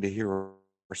willing to hear our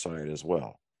side as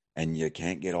well. And you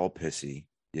can't get all pissy.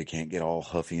 You can't get all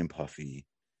huffy and puffy.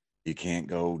 You can't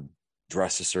go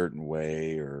dress a certain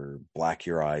way or black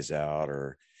your eyes out,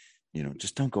 or,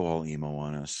 just don't go all emo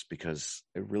on us, because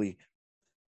it really,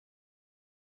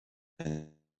 and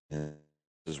this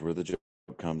is where the joke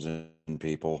comes in,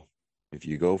 people. If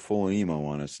you go full emo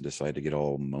on us and decide to get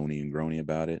all moany and groany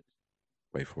about it,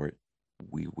 wait for it.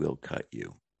 We will cut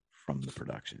you from the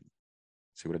production.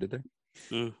 See what I did there?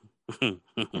 I'm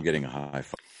getting a high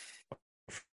five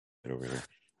over here.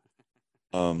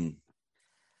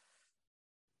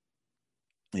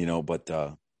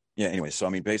 Anyway, so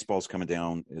baseball's coming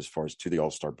down as far as to the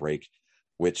All-Star break,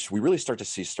 which we really start to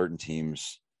see certain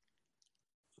teams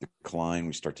decline.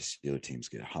 We start to see other teams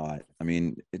get hot.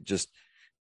 It just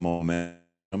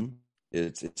momentum.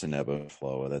 It's an ebb and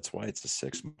flow. That's why it's a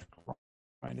 6-month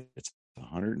grind. It's a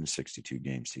 162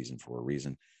 game season for a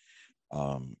reason.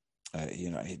 But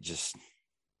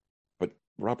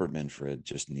Robert Manfred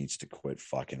just needs to quit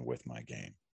fucking with my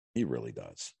game. He really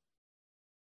does.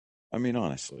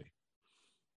 Honestly.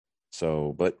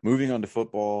 So, but moving on to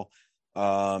football,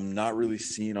 not really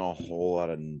seeing a whole lot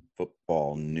of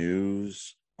football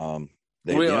news. The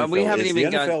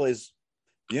NFL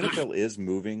is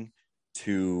moving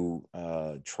to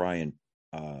try and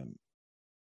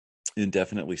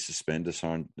indefinitely suspend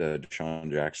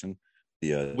Deshaun Jackson.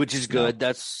 Which is good.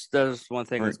 That's one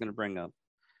thing I was going to bring up.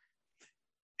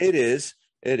 It is.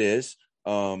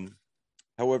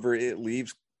 However, it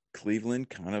leaves Cleveland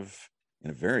kind of in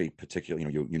a very particular,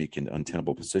 unique and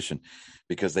untenable position,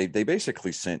 because they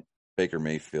basically sent Baker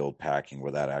Mayfield packing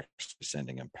without actually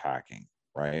sending him packing,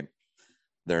 right?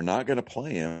 They're not going to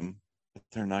play him, but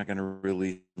they're not going to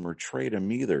release him or trade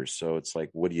him either. So it's like,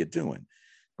 what are you doing?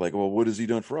 Like, well, what has he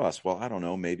done for us? Well, I don't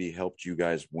know. Maybe he helped you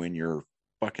guys win your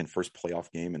fucking first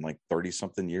playoff game in like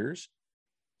 30-something years.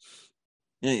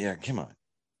 Yeah, come on.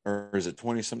 Or is it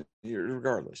 20-something years?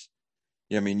 Regardless.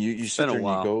 Yeah, you sit there and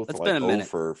you go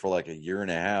for like a year and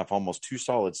a half, almost 2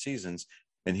 solid seasons,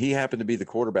 and he happened to be the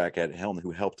quarterback at helm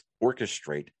who helped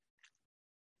orchestrate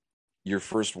your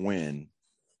first win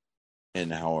in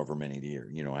however many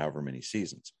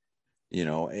seasons.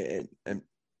 And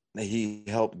he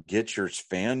helped get your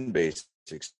fan base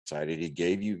excited. He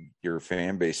gave your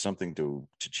fan base something to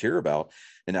cheer about,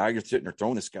 and now you're sitting there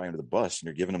throwing this guy under the bus, and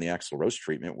you're giving him the Axl Rose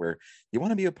treatment, where you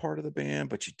want to be a part of the band,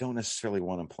 but you don't necessarily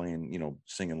want him playing,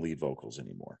 singing lead vocals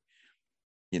anymore.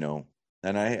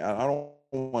 And I don't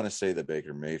want to say that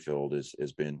Baker Mayfield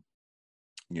has been,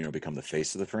 become the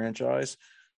face of the franchise,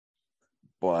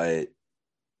 but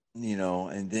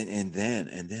and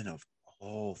then of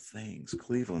all things,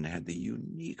 Cleveland had the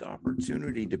unique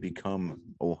opportunity to become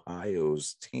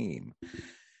Ohio's team.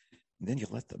 And then you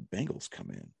let the Bengals come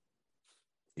in.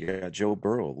 You got Joe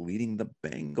Burrow leading the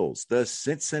Bengals, the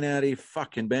Cincinnati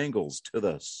fucking Bengals, to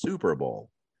the Super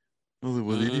Bowl. Oh,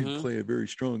 well, they didn't play a very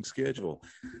strong schedule.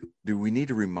 Do we need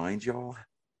to remind y'all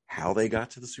how they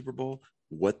got to the Super Bowl?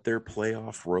 What their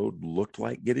playoff road looked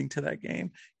like getting to that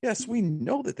game? Yes, we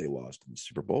know that they lost in the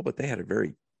Super Bowl, but they had a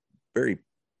very, very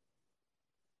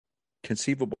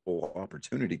conceivable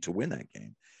opportunity to win that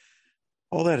game.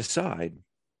 All that aside,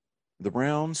 the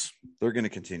Browns, they're going to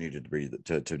continue to be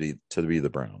the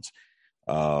Browns.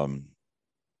 Tom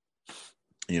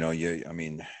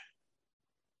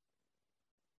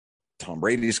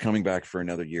Brady's coming back for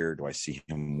another year. Do I see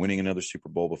him winning another Super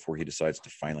Bowl before he decides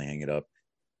to finally hang it up?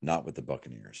 Not with the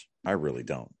Buccaneers. I really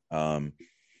don't. Ron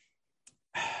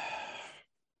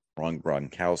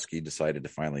Gronkowski decided to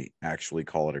finally actually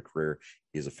call it a career.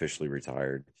 He's officially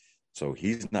retired. So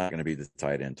he's not going to be the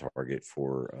tight end target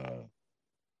for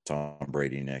Tom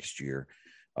Brady next year.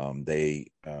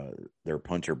 Their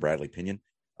punter, Bradley Pinion,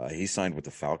 he signed with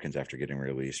the Falcons after getting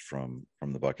released from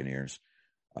the Buccaneers.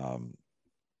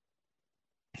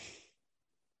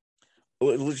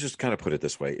 Let's just kind of put it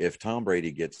this way. If Tom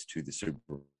Brady gets to the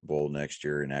Super Bowl next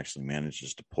year and actually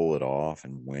manages to pull it off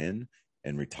and win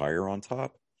and retire on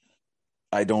top,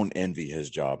 I don't envy his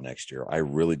job next year. I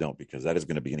really don't, because that is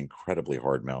going to be an incredibly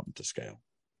hard mountain to scale.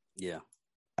 Yeah.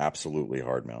 Absolutely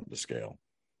hard mountain to scale.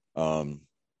 I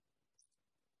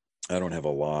don't have a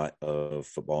lot of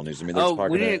football news. I mean,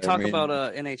 we didn't talk about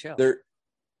NHL.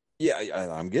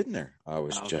 I'm getting there. I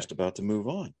was just about to move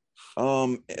on.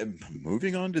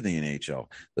 Moving on to the NHL,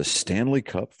 the Stanley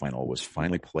Cup final was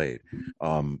finally played.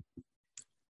 The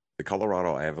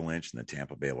Colorado Avalanche and the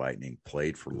Tampa Bay Lightning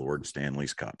played for Lord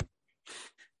Stanley's Cup.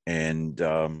 And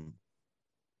I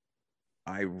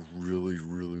really,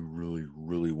 really, really,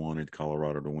 really wanted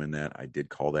Colorado to win that. I did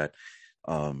call that.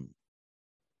 I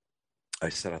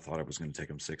said I thought it was going to take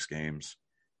them 6 games,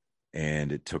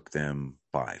 and it took them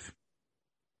 5.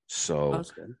 So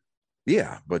that's good.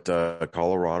 Yeah, but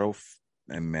Colorado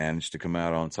managed to come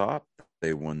out on top.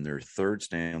 They won their 3rd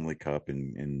Stanley Cup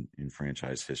in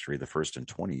franchise history, the first in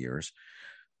 20 years.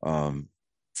 Man,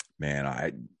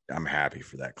 I'm happy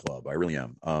for that club. I really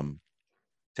am.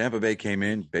 Tampa Bay came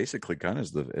in basically kind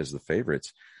of as the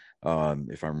favorites.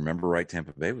 If I remember right,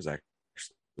 Tampa Bay was actually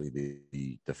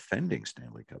the defending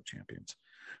Stanley Cup champions,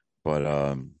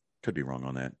 but could be wrong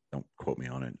on that. Don't quote me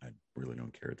on it. I really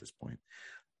don't care at this point.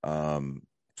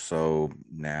 So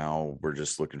now we're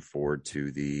just looking forward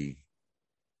to the.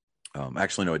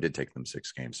 Actually, no, I did take them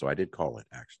 6 games, so I did call it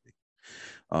actually.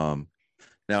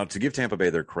 Now, to give Tampa Bay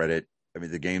their credit, I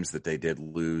mean, the games that they did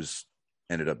lose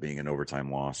ended up being an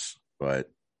overtime loss,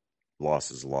 but loss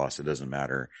is a loss. It doesn't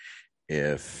matter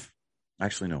if.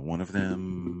 Actually, no, one of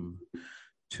them.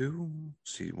 2.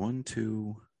 See, 1,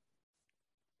 2.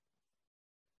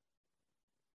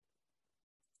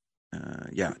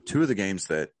 Two of the games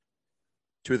that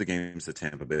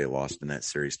Tampa Bay lost in that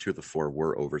series, 2 of the 4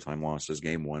 were overtime losses.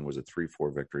 Game 1 was a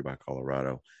 3-4 victory by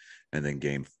Colorado, and then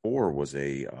Game 4 was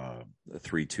a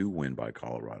 3-2 win by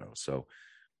Colorado. So,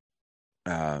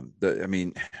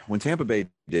 when Tampa Bay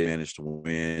did manage to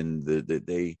win,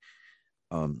 they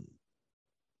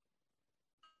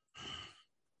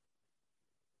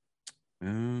let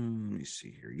me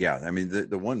see here. Yeah, I mean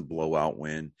the one blowout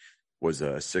win was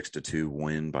a 6-2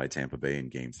 win by Tampa Bay in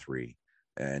Game 3.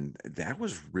 And that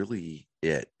was really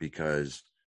it, because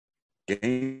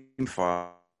Game 5,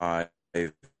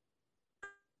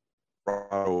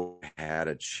 Colorado had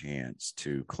a chance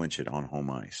to clinch it on home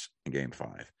ice in Game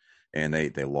 5, and they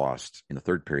lost in the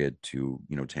 3rd period to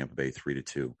Tampa Bay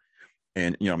 3-2.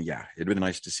 And it'd been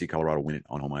nice to see Colorado win it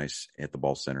on home ice at the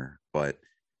Ball Center,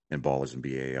 and Ball is in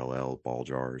BALL, Ball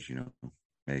Jars,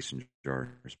 Mason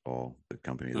Jars Ball, the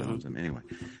company that owns them. Anyway,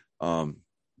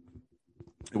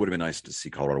 it would have been nice to see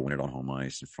Colorado win it on home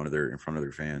ice in front of their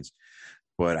fans.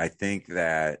 But I think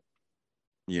that,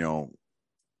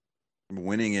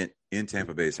 winning it in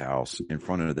Tampa Bay's house in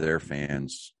front of their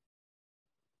fans,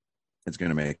 it's going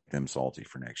to make them salty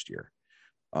for next year.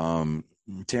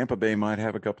 Tampa Bay might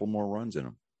have a couple more runs in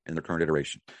them in their current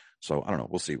iteration. So I don't know.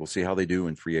 We'll see. We'll see how they do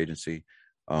in free agency.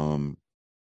 I'm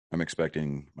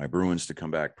expecting my Bruins to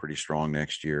come back pretty strong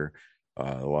next year.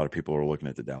 A lot of people are looking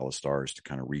at the Dallas Stars to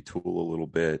kind of retool a little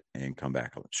bit and come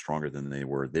back a lot stronger than they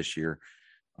were this year.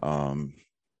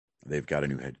 They've got a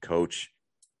new head coach.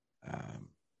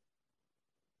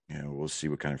 We'll see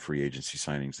what kind of free agency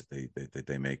signings that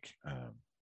they make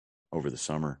over the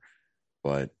summer.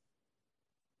 But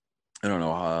I don't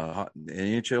know. The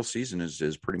NHL season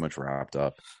is pretty much wrapped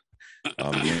up. The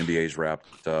NBA's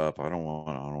wrapped up. I don't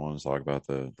want to talk about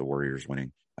the Warriors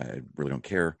winning. I really don't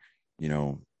care.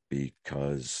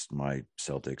 Because my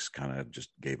Celtics kind of just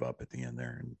gave up at the end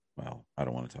there. And, well, I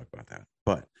don't want to talk about that.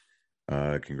 But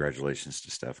congratulations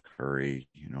to Steph Curry,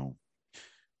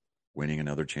 winning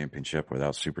another championship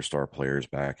without superstar players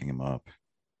backing him up.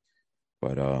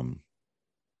 But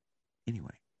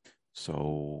anyway,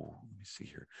 so let me see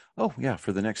here. Oh, yeah,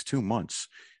 for the next 2 months,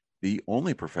 the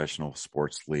only professional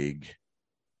sports league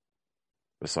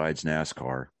besides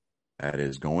NASCAR that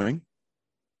is going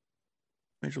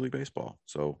Major League Baseball.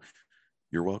 So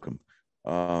you're welcome.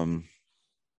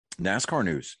 NASCAR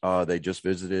news. They just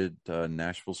visited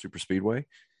Nashville Super Speedway.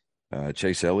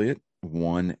 Chase Elliott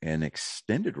won an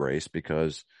extended race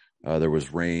because there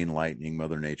was rain, lightning.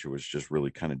 Mother Nature was just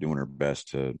really kind of doing her best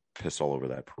to piss all over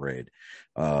that parade.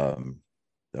 The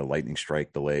lightning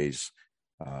strike delays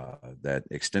that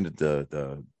extended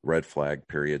the red flag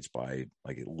periods by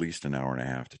like at least an hour and a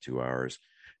half to 2 hours.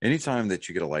 Anytime that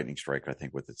you get a lightning strike, I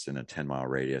think with it's in a 10-mile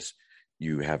radius,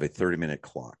 you have a 30-minute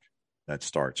clock that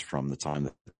starts from the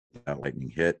time that lightning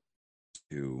hit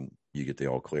to you get the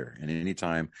all clear. And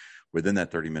anytime within that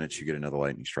 30 minutes you get another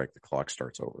lightning strike, the clock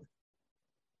starts over.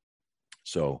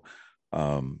 So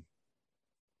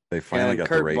they finally got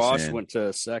Kurt the race Bosch in. went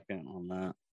to second on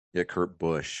that. Yeah, Kurt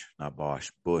Busch, not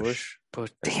Bosch. Busch.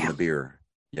 Damn. The beer.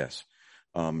 Yes.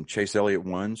 Chase Elliott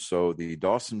won. So the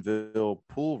Dawsonville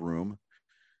pool room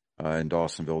in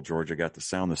Dawsonville, Georgia, got to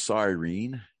sound the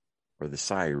siren,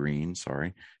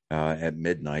 at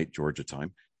midnight, Georgia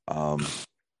time,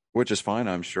 which is fine.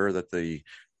 I'm sure that the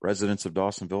residents of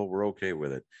Dawsonville were okay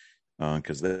with it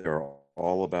because they are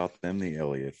all about them, the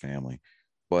Elliott family.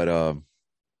 But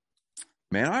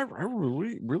man, I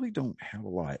really don't have a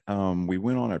lot. We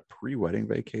went on a pre-wedding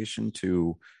vacation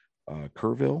to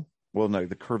Kerrville. Well, no,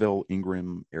 the Kerrville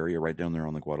Ingram area right down there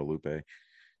on the Guadalupe.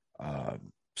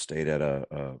 Stayed at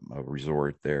a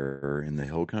resort there in the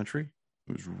hill country.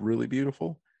 It was really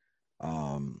beautiful.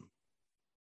 I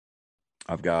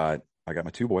got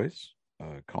my two boys,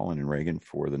 Colin and Reagan,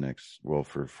 for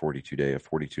for a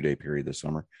 42-day period this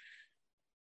summer.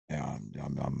 And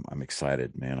I'm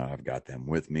excited, man. I've got them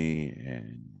with me,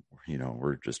 and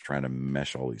we're just trying to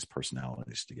mesh all these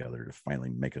personalities together to finally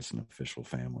make us an official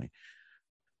family.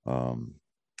 And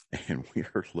we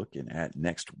are looking at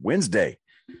next Wednesday.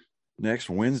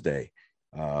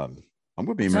 I'm going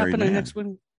to be married. Happening next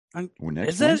week?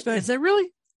 Wednesday. Is that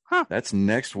really? Huh? That's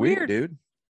next week, Weird. dude.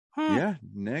 Huh. Yeah,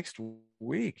 next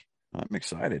week. I'm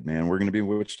excited, man. We're going to be in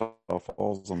Wichita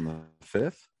Falls on the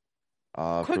 5th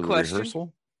for the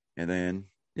rehearsal. And then,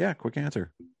 quick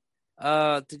answer.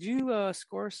 Did you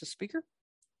score us a speaker?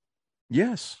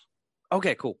 Yes.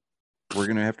 Okay, cool. We're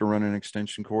going to have to run an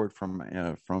extension cord from.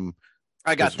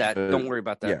 I got that. Don't worry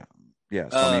about that. Yeah.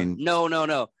 So,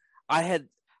 No. I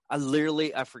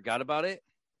forgot about it,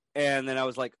 and then I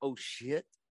was like, "Oh shit!"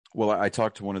 Well, I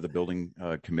talked to one of the building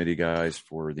committee guys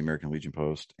for the American Legion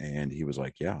Post, and he was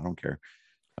like, "Yeah, I don't care."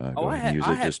 I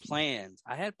had plans.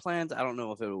 I don't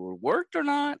know if it would have worked or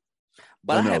not,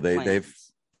 but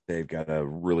they've got a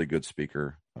really good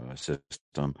speaker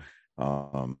system.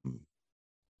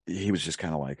 He was just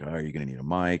kind of like, "Oh, are you going to need a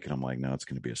mic?" And I'm like, "No, it's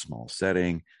going to be a small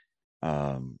setting.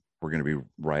 We're going to be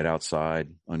right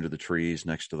outside under the trees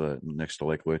next to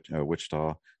Lake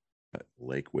Wichita.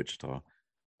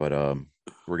 But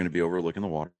we're going to be overlooking the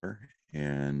water,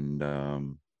 and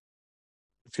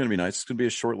it's going to be nice. It's going to be a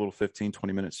short little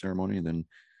 15-20 minute ceremony, and then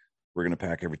we're going to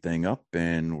pack everything up,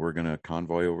 and we're going to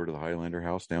convoy over to the Highlander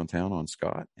House downtown on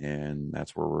Scott, and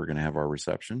that's where we're going to have our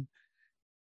reception.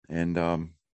 And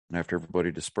after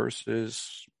everybody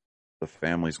disperses, the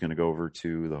family's going to go over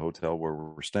to the hotel where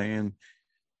we're staying,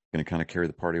 going to kind of carry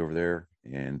the party over there,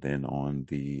 and then on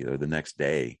the next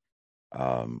day,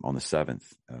 on the 7th,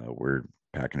 we're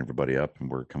packing everybody up and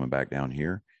we're coming back down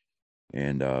here.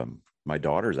 And my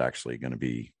daughter's actually going to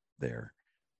be there.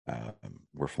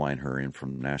 We're flying her in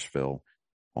from Nashville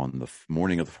on the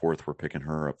morning of the 4th. We're picking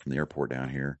her up from the airport down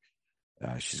here.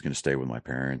 She's going to stay with my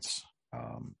parents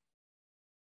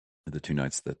the 2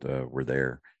 nights that we're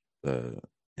there. And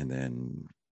then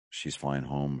she's flying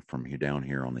home from here down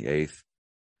here on the 8th.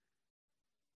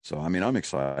 So, I mean, I'm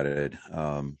excited.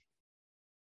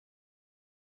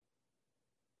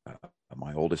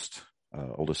 My oldest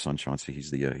son, Chauncey,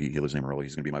 he's he lives in Amarillo.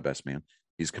 He's going to be my best man.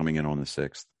 He's coming in on the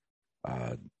 6th,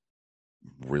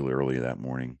 really early that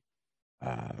morning.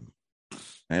 And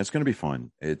it's going to be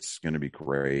fun. It's going to be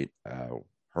great. Her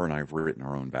and I have written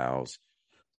our own vows.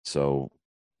 So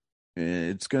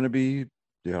it's going to be,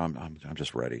 I'm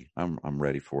just ready. I'm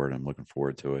ready for it. I'm looking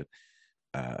forward to it.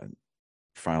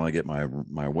 Finally get my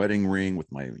wedding ring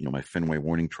with my, my Fenway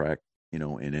warning track,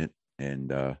 in it.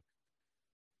 And,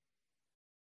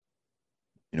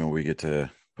 we get to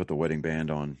put the wedding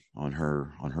band on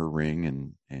her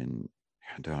ring, and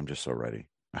I'm just so ready.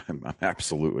 I'm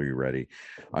absolutely ready.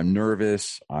 I'm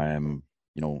nervous. I'm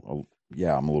a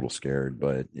little scared,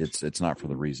 but it's not for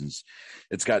the reasons.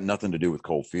 It's got nothing to do with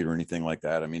cold feet or anything like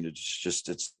that. I mean, it's just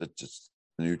a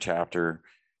new chapter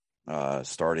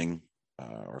starting.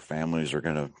 Our families are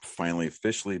going to finally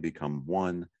officially become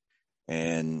one,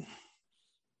 and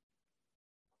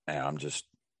I'm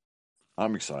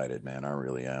I'm excited, man. I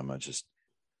really am. I'm just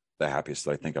the happiest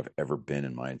I think I've ever been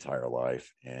in my entire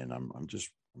life, and I'm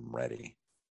ready.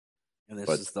 And this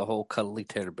is the whole cuddly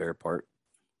teddy bear part.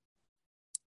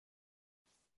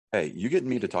 Hey, you get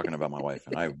me to talking about my wife,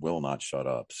 and I will not shut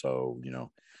up. So,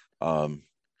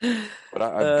 but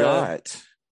I've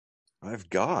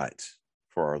got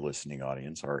for our listening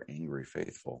audience, our angry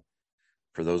faithful,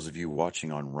 for those of you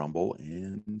watching on Rumble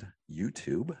and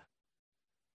YouTube,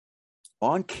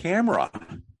 on camera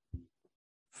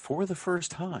for the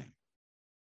first time,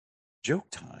 joke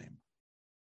time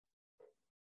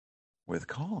with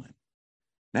Colin.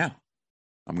 Now,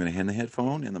 I'm going to hand the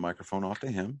headphone and the microphone off to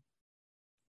him.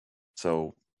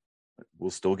 So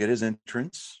we'll still get his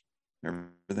entrance,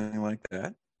 everything like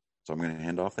that. So I'm going to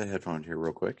hand off the headphone here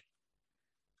real quick.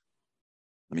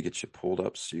 Let me get you pulled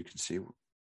up so you can see.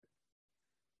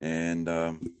 And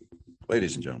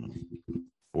ladies and gentlemen,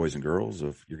 boys and girls,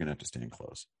 you're going to have to stand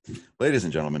close. Ladies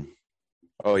and gentlemen,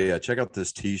 oh yeah, check out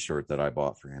this T-shirt that I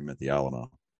bought for him at the Alamo.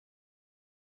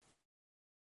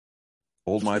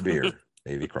 Hold my beer,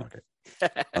 Davy Crockett.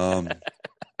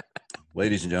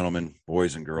 Ladies and gentlemen,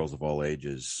 boys and girls of all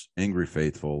ages, angry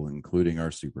faithful, including our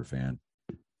super fan,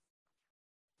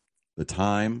 the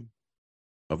time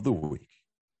of the week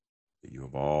that you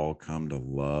have all come to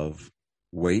love,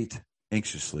 wait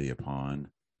anxiously upon,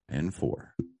 and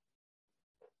for.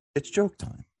 It's joke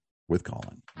time with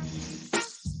Colin.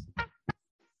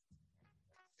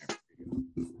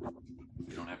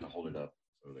 You don't have to hold it up.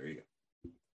 So there you go.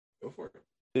 Go for it.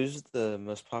 Who's the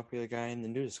most popular guy in the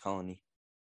nudist colony?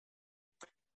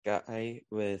 Guy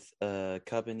with a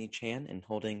cup in each hand and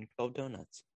holding 12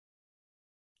 donuts.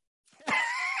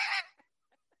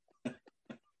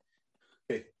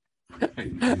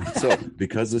 So,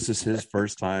 because this is his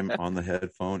first time on the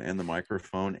headphone and the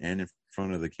microphone and in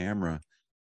front of the camera,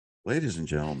 ladies and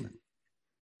gentlemen,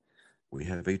 we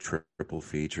have a triple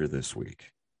feature this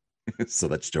week. So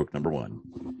that's joke number one.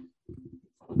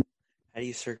 How do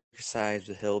you circumcise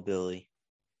a hillbilly?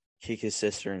 Kick his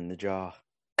sister in the jaw.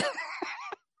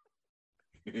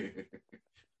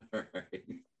 All right.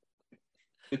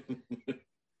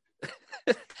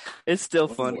 It's still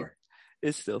funny.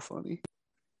 It's still funny.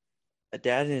 A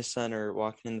dad and his son are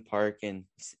walking in the park, and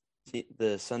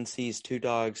the son sees two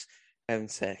dogs having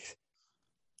sex.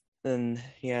 Then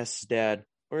he asks his dad,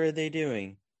 "What are they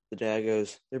doing?" The dad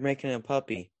goes, "They're making a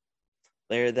puppy."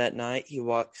 Later that night, he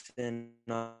walks in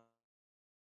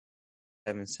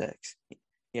having sex.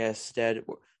 He asks his dad,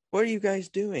 "What are you guys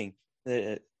doing?"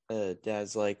 The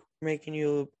dad's like, "We're making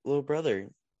you a little brother."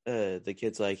 The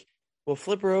kid's like, "Well,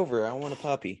 flip her over. I want a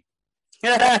puppy."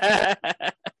 Okay.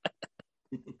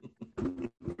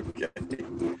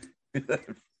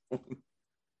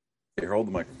 Here, hold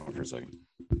the microphone for a second.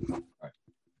 All right.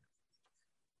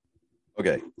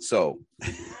 Okay, so,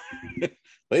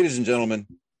 ladies and gentlemen,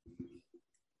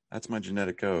 that's my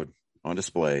genetic code on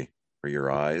display for your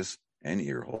eyes and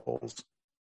ear holes.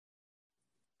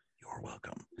 You're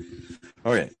welcome.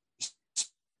 Okay,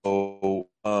 so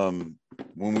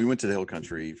when we went to the Hill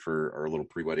Country for our little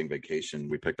pre-wedding vacation,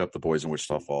 we picked up the boys in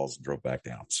Wichita Falls and drove back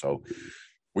down. So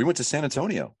we went to San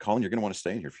Antonio. Colin, you're going to want to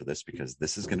stay in here for this because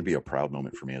this is going to be a proud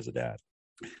moment for me as a dad.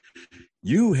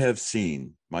 You have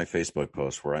seen my Facebook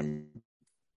post where I'm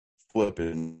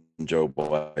flipping Joe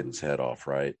Biden's head off,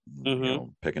 right? Mm-hmm.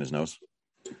 Picking his nose.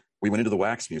 We went into the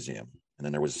wax museum, and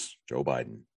then there was Joe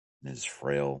Biden and his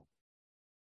frail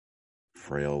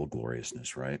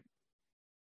gloriousness, right?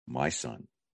 My son,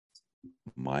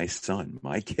 my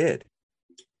kid,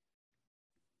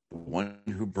 the one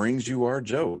who brings you our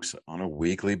jokes on a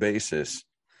weekly basis,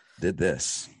 did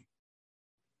this.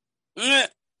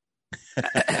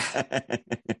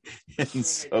 And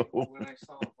so when I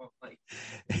saw him, like,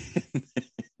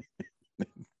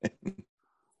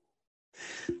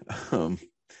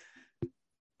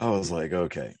 I was like,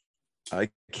 okay, I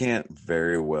can't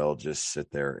very well just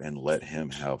sit there and let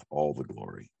him have all the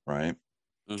glory, right?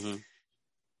 Mm-hmm.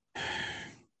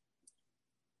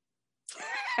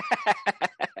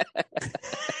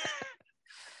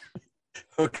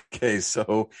 Okay,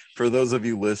 so for those of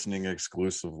you listening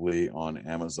exclusively on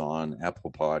Amazon,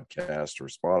 Apple Podcast, or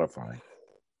Spotify,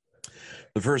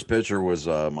 the first picture was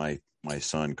my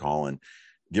son Colin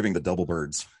giving the double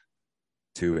birds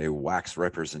to a wax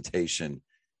representation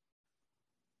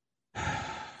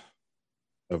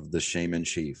of the shaman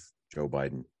chief, Joe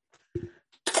Biden.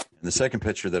 And the second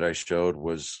picture that I showed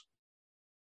was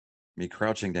me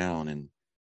crouching down and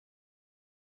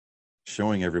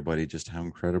showing everybody just how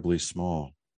incredibly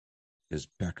small his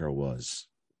pecker was,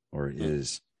 or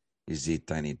is a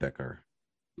tiny pecker,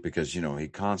 because he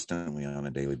constantly on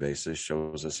a daily basis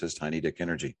shows us his tiny dick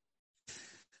energy.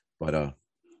 But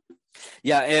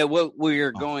Yeah, what we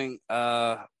are going.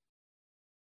 Oh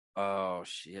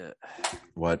shit.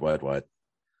 what?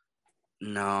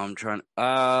 No, I'm trying.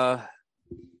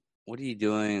 What are you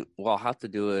doing? Well, I'll have to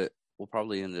do it. We'll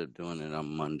probably end up doing it on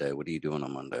Monday. What are you doing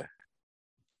on Monday?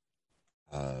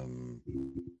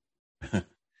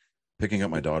 Picking up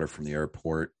my daughter from the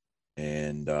airport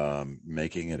and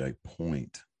making it a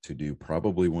point to do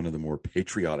probably one of the more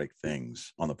patriotic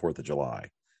things on the 4th of July,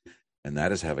 and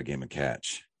that is have a game of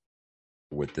catch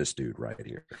with this dude right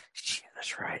here. Yeah,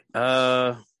 that's right.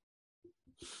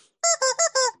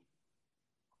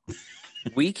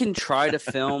 We can try to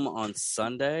film on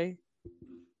Sunday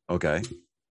Okay.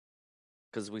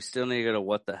 because we still need to get a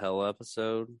what the hell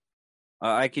episode.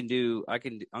 I'm gonna do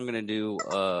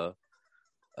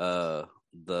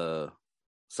the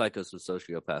Psychos and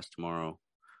Sociopaths tomorrow.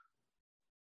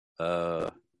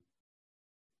 Don't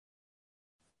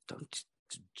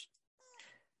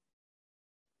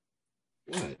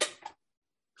What?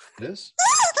 This?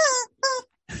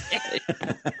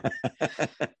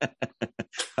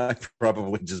 I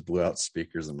probably just blew out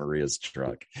speakers in Maria's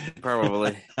truck.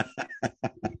 probably.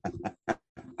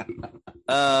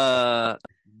 But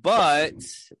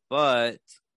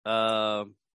I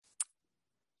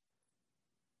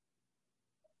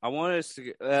want us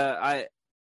to.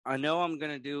 I know I'm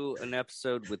gonna do an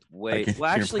episode with Wade. Well,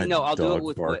 actually, no, I'll do it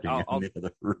with Wade.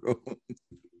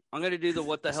 I'm gonna do the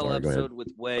what the hell episode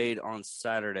with Wade on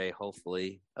Saturday,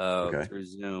 hopefully, through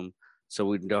Zoom. So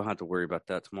we don't have to worry about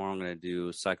that tomorrow. I'm gonna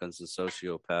do Psychos and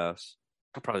Sociopaths.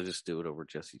 I'll probably just do it over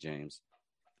Jesse James.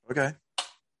 Okay.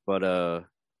 But are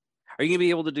you gonna be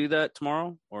able to do that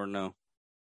tomorrow or no?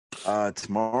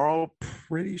 Tomorrow,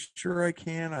 pretty sure I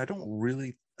can. I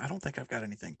don't think I've got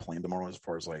anything planned tomorrow as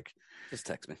far as like. Just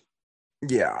text me.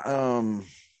 Yeah.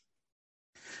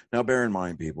 Now, bear in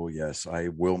mind, people, yes, I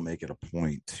will make it a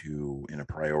point in a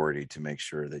priority to make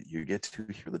sure that you get to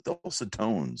hear the dulcet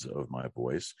tones of my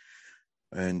voice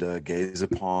and gaze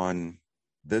upon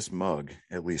this mug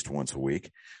at least once a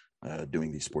week,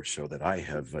 doing the sports show that I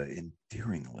have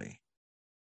endearingly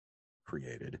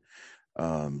created.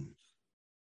 But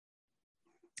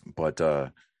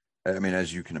I mean,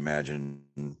 as you can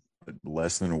imagine,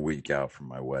 less than a week out from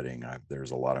my wedding,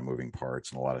 there's a lot of moving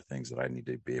parts and a lot of things that I need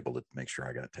to be able to make sure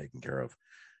I got taken care of.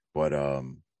 But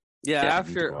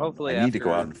hopefully I need to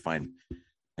go out and find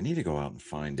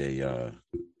a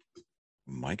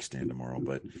mic stand tomorrow.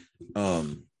 But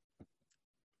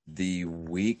the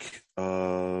week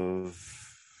of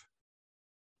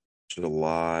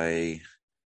July,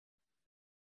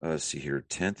 let's see here,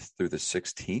 10th through the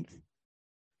 16th,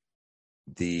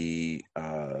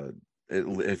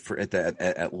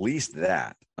 at least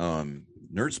that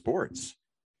Nerd Sports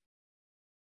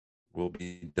will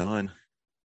be done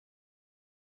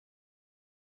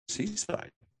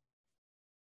seaside.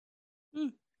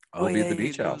 We'll be at the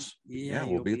beach house. Yeah,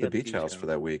 we'll be at the beach house for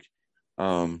that week.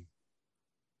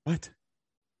 What?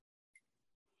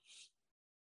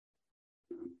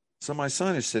 So my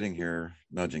son is sitting here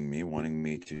nudging me, wanting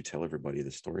me to tell everybody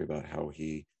the story about how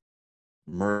he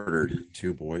murdered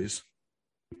 2 boys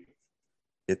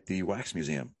at the Wax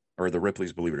Museum, or the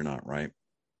Ripley's, believe it or not, right?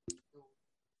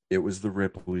 It was the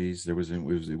Ripley's. It was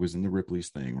in the Ripley's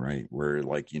thing, right? Where,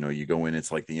 like, you go in,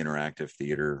 it's like the interactive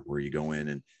theater where you go in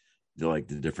and do like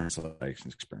the different selection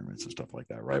experiments and stuff like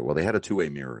that, right? Well, they had a 2-way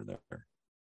mirror there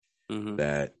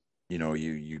that,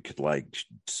 you could, like,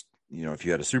 if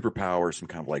you had a superpower, some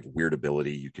kind of like weird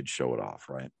ability, you could show it off,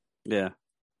 right? Yeah.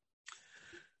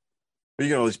 But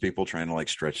you got all these people trying to like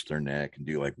stretch their neck and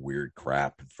do like weird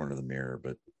crap in front of the mirror,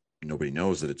 but nobody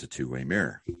knows that it's a 2-way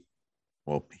mirror.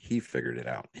 Well, he figured it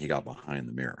out. He got behind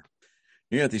the mirror.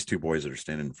 You got these 2 boys that are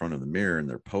standing in front of the mirror and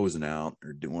they're posing out.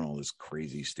 They're doing all this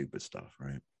crazy, stupid stuff,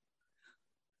 right?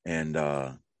 And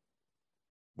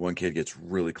one kid gets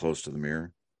really close to the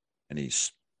mirror and he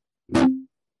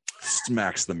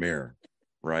smacks the mirror,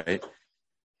 right?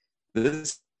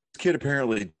 This kid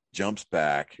apparently jumps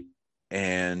back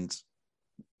and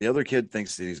the other kid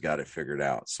thinks that he's got it figured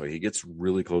out. So he gets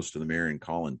really close to the mirror and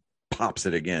Colin pops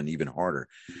it again, even harder.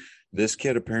 This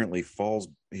kid apparently falls.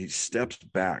 He steps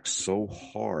back so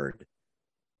hard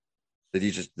that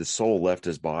the soul left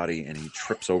his body and he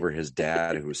trips over his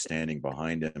dad who was standing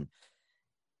behind him.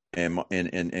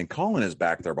 And Colin is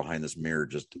back there behind this mirror,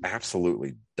 just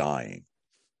absolutely dying.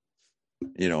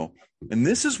 And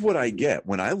this is what I get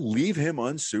when I leave him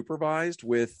unsupervised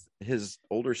with his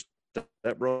older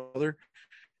stepbrother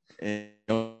and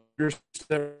younger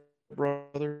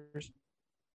stepbrothers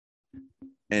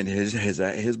and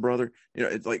his brother.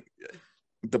 It's like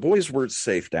the boys were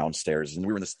safe downstairs, and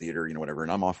we were in this theater, whatever.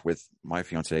 And I'm off with my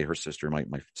fiance, her sister, my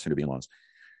soon-to-be in-laws.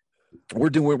 We're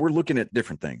looking at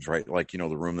different things, right? Like, the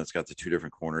room that's got the two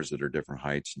different corners that are different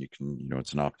heights, and you can,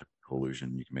 it's an optical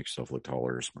illusion. You can make yourself look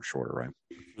taller or shorter, right?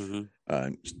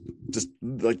 Mm-hmm. Just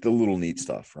like the little neat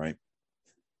stuff, right?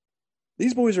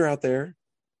 These boys are out there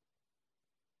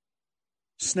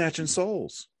snatching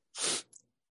souls.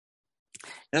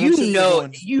 And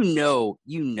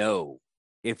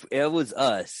if it was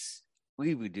us,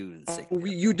 we would do the same thing.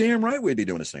 You damn right we'd be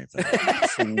doing the same thing.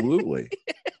 Absolutely.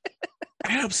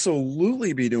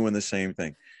 Absolutely be doing the same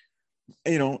thing.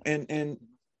 And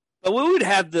but we would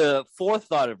have the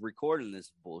forethought of recording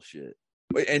this bullshit.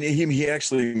 And he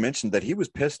actually mentioned that he was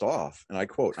pissed off, and I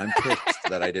quote, "I'm pissed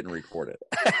that I didn't record it."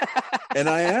 And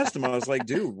I asked him, I was like,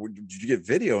 "Dude, did you get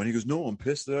video?" And he goes, "No, I'm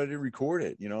pissed that I didn't record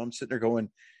it." I'm sitting there going,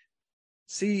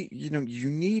 see, you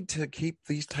need to keep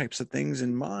these types of things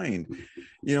in mind,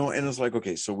 and it's like,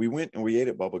 okay, so we went and we ate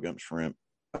at Bubblegum Shrimp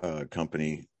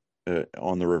Company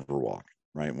on the Riverwalk,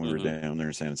 right? When we were down there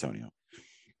in San Antonio,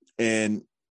 and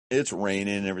it's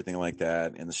raining and everything like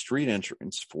that. And the street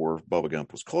entrance for Bubba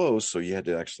Gump was closed. So you had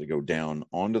to actually go down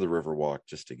onto the Riverwalk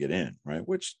just to get in, right?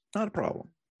 Which, not a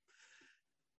problem.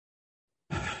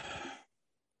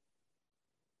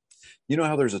 You know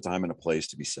how there's a time and a place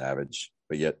to be savage,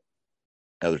 but yet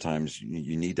other times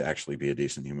you need to actually be a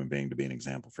decent human being to be an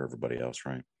example for everybody else,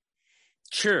 right?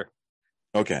 Sure.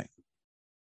 Okay.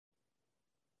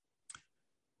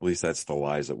 At least that's the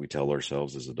lies that we tell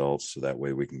ourselves as adults, so that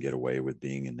way we can get away with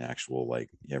being an actual,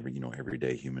 like,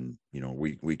 everyday human.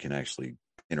 We can actually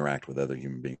interact with other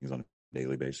human beings on a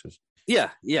daily basis.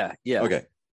 Yeah. Okay,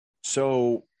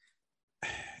 so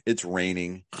it's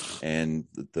raining, and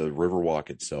the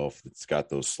Riverwalk itself, it's got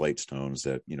those slate stones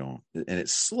that and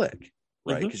it's slick,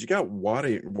 right? Because you got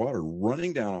water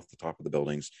running down off the top of the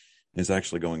buildings, and it's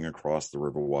actually going across the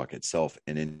Riverwalk itself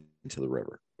and into the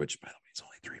river, which, by the way, is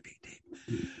only 3 feet deep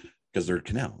because they're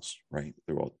canals, right?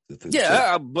 They're all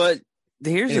but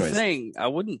here's the thing: I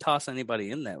wouldn't toss anybody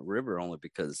in that river only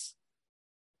because,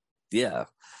 I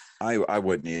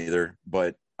wouldn't either.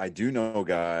 But I do know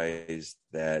guys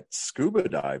that scuba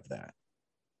dive that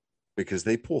because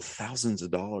they pull thousands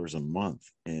of dollars a month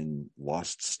in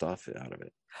lost stuff out of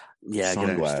it. Yeah,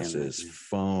 sunglasses,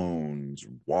 phones,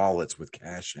 wallets with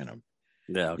cash in them.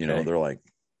 Yeah, okay. They're like,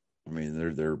 I mean,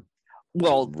 they're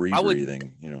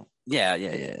rebreathing. Yeah.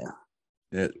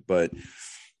 But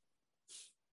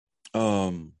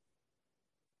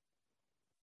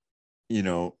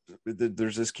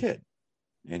there's this kid,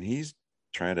 and he's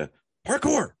trying to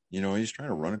parkour. He's trying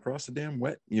to run across the damn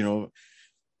wet.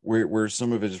 Where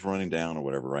some of it is running down or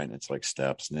whatever, right? And it's like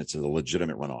steps, and it's a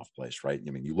legitimate runoff place, right?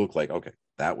 I mean, you look like, okay,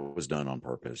 that was done on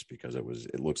purpose because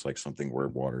it looks like something where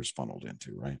water is funneled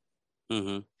into, right?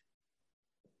 Mm-hmm.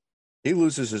 He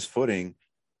loses his footing,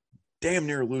 damn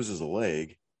near loses a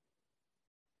leg,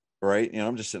 right?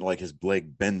 I'm just sitting like his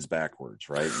leg bends backwards,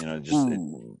 right? And I'm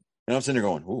sitting there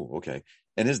going, "Ooh, okay."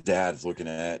 And his dad's looking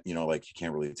at, like you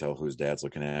can't really tell who his dad's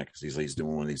looking at because he's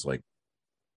doing one of these like,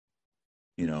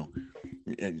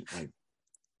 and like,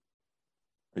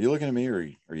 are you looking at me or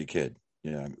are you kid?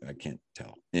 Yeah, I can't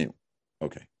tell. Anyway,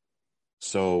 okay.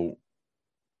 So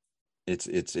it's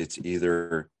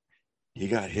either he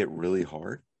got hit really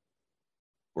hard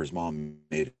or his mom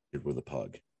made it with a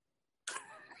pug.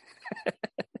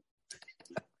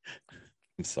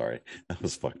 I'm sorry. That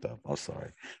was fucked up. I'm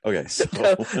sorry. Okay. So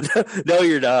no,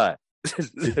 you're not.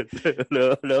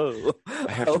 No.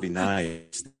 I have to be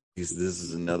nice. This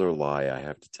is another lie I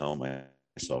have to tell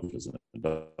myself as an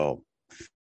adult.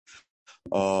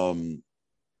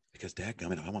 Because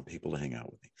dadgummit, I want people to hang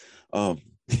out with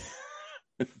me.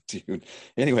 Dude.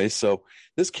 Anyway, so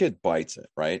this kid bites it,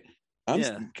 right?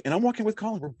 And I'm walking with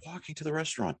Colin. We're walking to the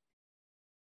restaurant.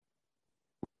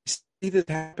 See this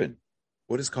happen.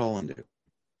 What does Colin do?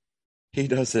 He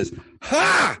does this,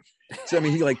 ha! So, I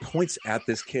mean, he like points at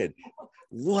this kid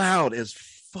loud as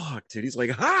fuck, dude. He's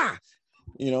like, ha!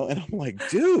 And I'm like,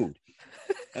 dude.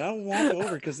 And I walk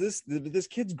over because this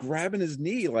kid's grabbing his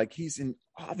knee like he's in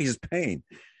obvious pain.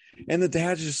 And the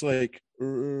dad's just like,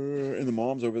 and the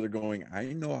mom's over there going, I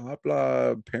know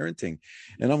hopla parenting.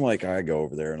 And I'm like, I go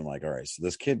over there and I'm like, all right, so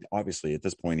this kid, obviously at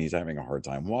this point, he's having a hard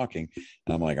time walking.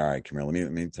 And I'm like, all right, come here,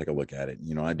 let me take a look at it.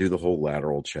 I do the whole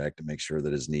lateral check to make sure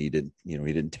that his knee didn't, he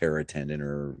didn't tear a tendon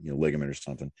or, ligament or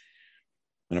something.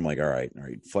 And I'm like, all right,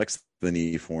 flex the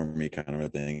knee for me kind of a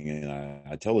thing. And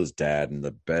I tell his dad in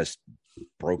the best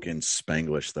broken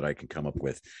Spanglish that I can come up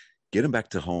with, get him back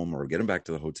to home or get him back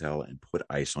to the hotel and put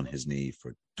ice on his knee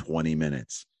for 20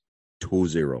 minutes.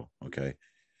 2-0. Okay.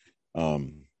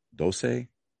 Dose.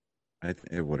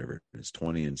 whatever it's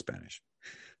 20 in Spanish.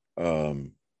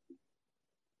 And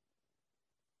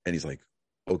he's like,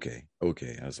 okay.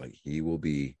 I was like, he will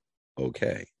be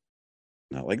okay.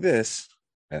 Not like this.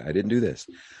 I didn't do this.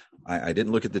 I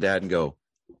didn't look at the dad and go,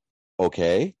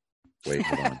 okay. Wait,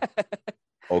 hold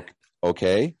on.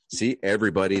 Okay. See,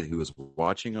 everybody who is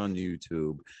watching on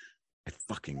YouTube, I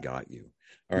fucking got you.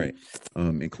 All right.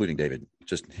 Including David.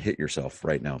 Just hit yourself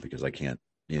right now because I can't,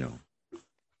 there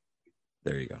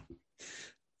you go.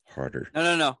 Harder.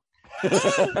 No.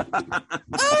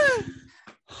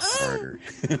 Harder.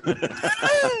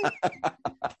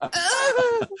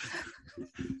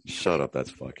 Shut up.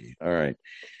 That's fucky. All right.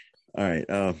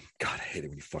 God, I hate it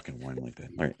when you fucking whine like that.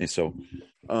 All right. And so,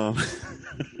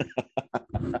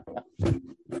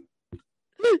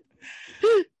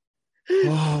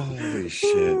 holy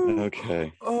shit.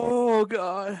 Okay. Oh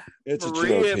God. It's a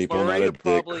joke, people, not a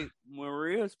dick.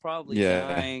 Maria's probably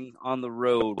dying on the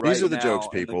road. These right are the now jokes,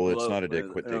 people. It's not a dick.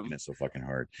 with, Quit taking it so fucking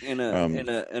hard. In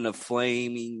a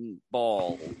flaming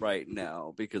ball right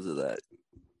now because of that.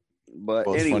 But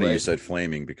well, it's anyway. funny you said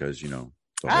flaming because the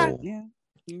whole yeah.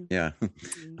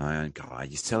 God,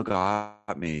 you still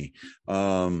got me.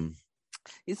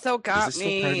 You still got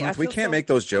me. We can't make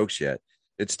those jokes yet.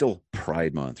 It's still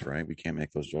Pride Month, right? We can't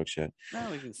make those jokes yet. No,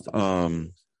 we can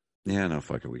still. Yeah, no,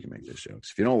 fuck it. We can make those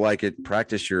jokes. If you don't like it,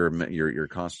 practice your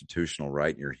constitutional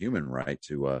right, your human right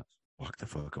to walk the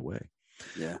fuck away.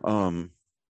 Yeah.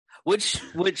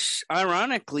 Which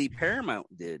ironically Paramount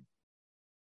did.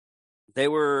 They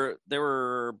were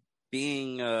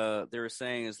being they were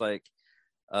saying is like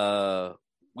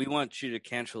we want you to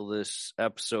cancel this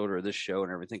episode or this show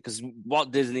and everything because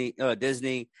Walt Disney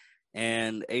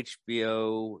and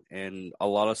HBO and a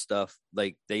lot of stuff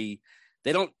like they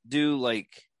don't do like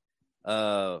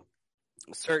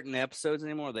certain episodes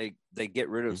anymore. They get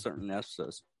rid of certain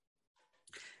episodes.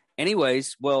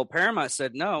 Anyways, well, Paramount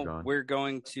said no, we're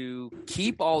going to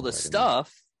keep all the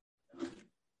stuff.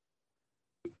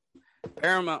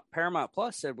 Paramount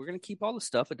Plus said we're going to keep all the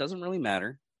stuff. It doesn't really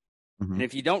matter. Mm-hmm. And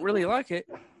if you don't really like it,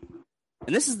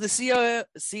 and this is the CEO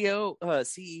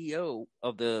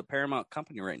of the Paramount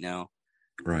company right now.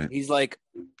 Right. He's like,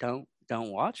 don't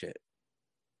watch it.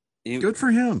 Good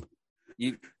for him.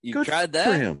 You tried that?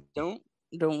 For him. Don't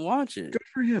watch it. Good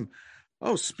for him.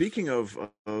 Oh, speaking of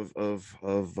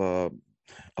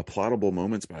applaudable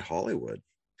moments by Hollywood,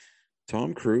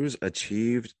 Tom Cruise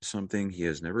achieved something he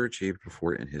has never achieved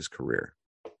before in his career.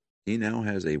 He now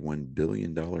has a $1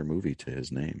 billion movie to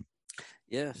his name.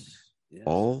 Yes.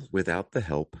 All without the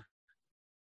help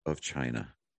of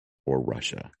China or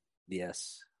Russia.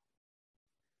 Yes.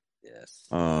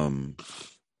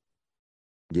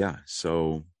 Yeah,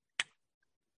 so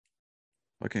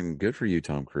fucking good for you,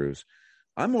 Tom Cruise.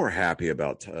 I'm more happy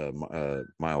about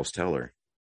Miles Teller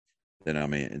than I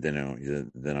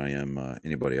am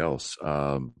anybody else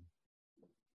in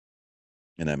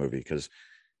that movie because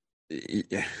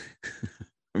yeah,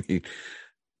 I mean,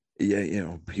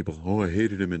 yeah, people. I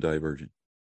hated him in Divergent.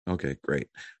 Okay, great,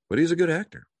 but he's a good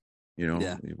actor.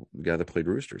 The guy that played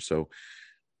Rooster. So,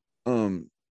 I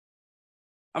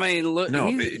mean, look,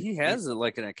 he has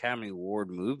like an Academy Award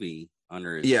movie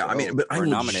under his show. I mean, but I'm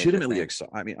legitimately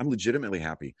excited. I mean, I'm legitimately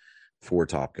happy for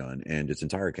Top Gun and its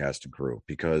entire cast and crew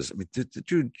because I mean,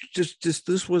 dude, just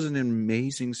this was an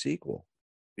amazing sequel.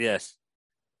 Yes.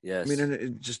 I mean, and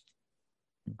it just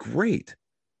great,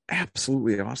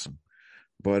 absolutely awesome.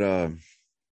 But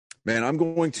man, I'm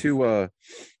going to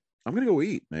go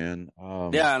eat, man.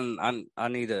 Yeah, and I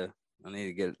need to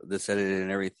get this edited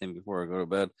and everything before I go to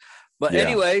bed. But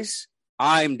anyways,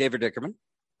 I'm David Dickerman.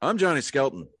 I'm Johnny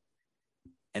Skelton.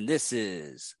 And this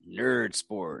is Nerd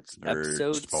Sports,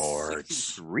 episode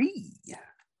 63.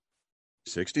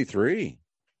 63.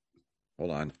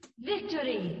 Hold on.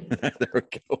 Victory. There we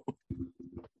go.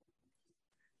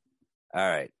 All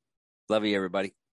right. Love you, everybody.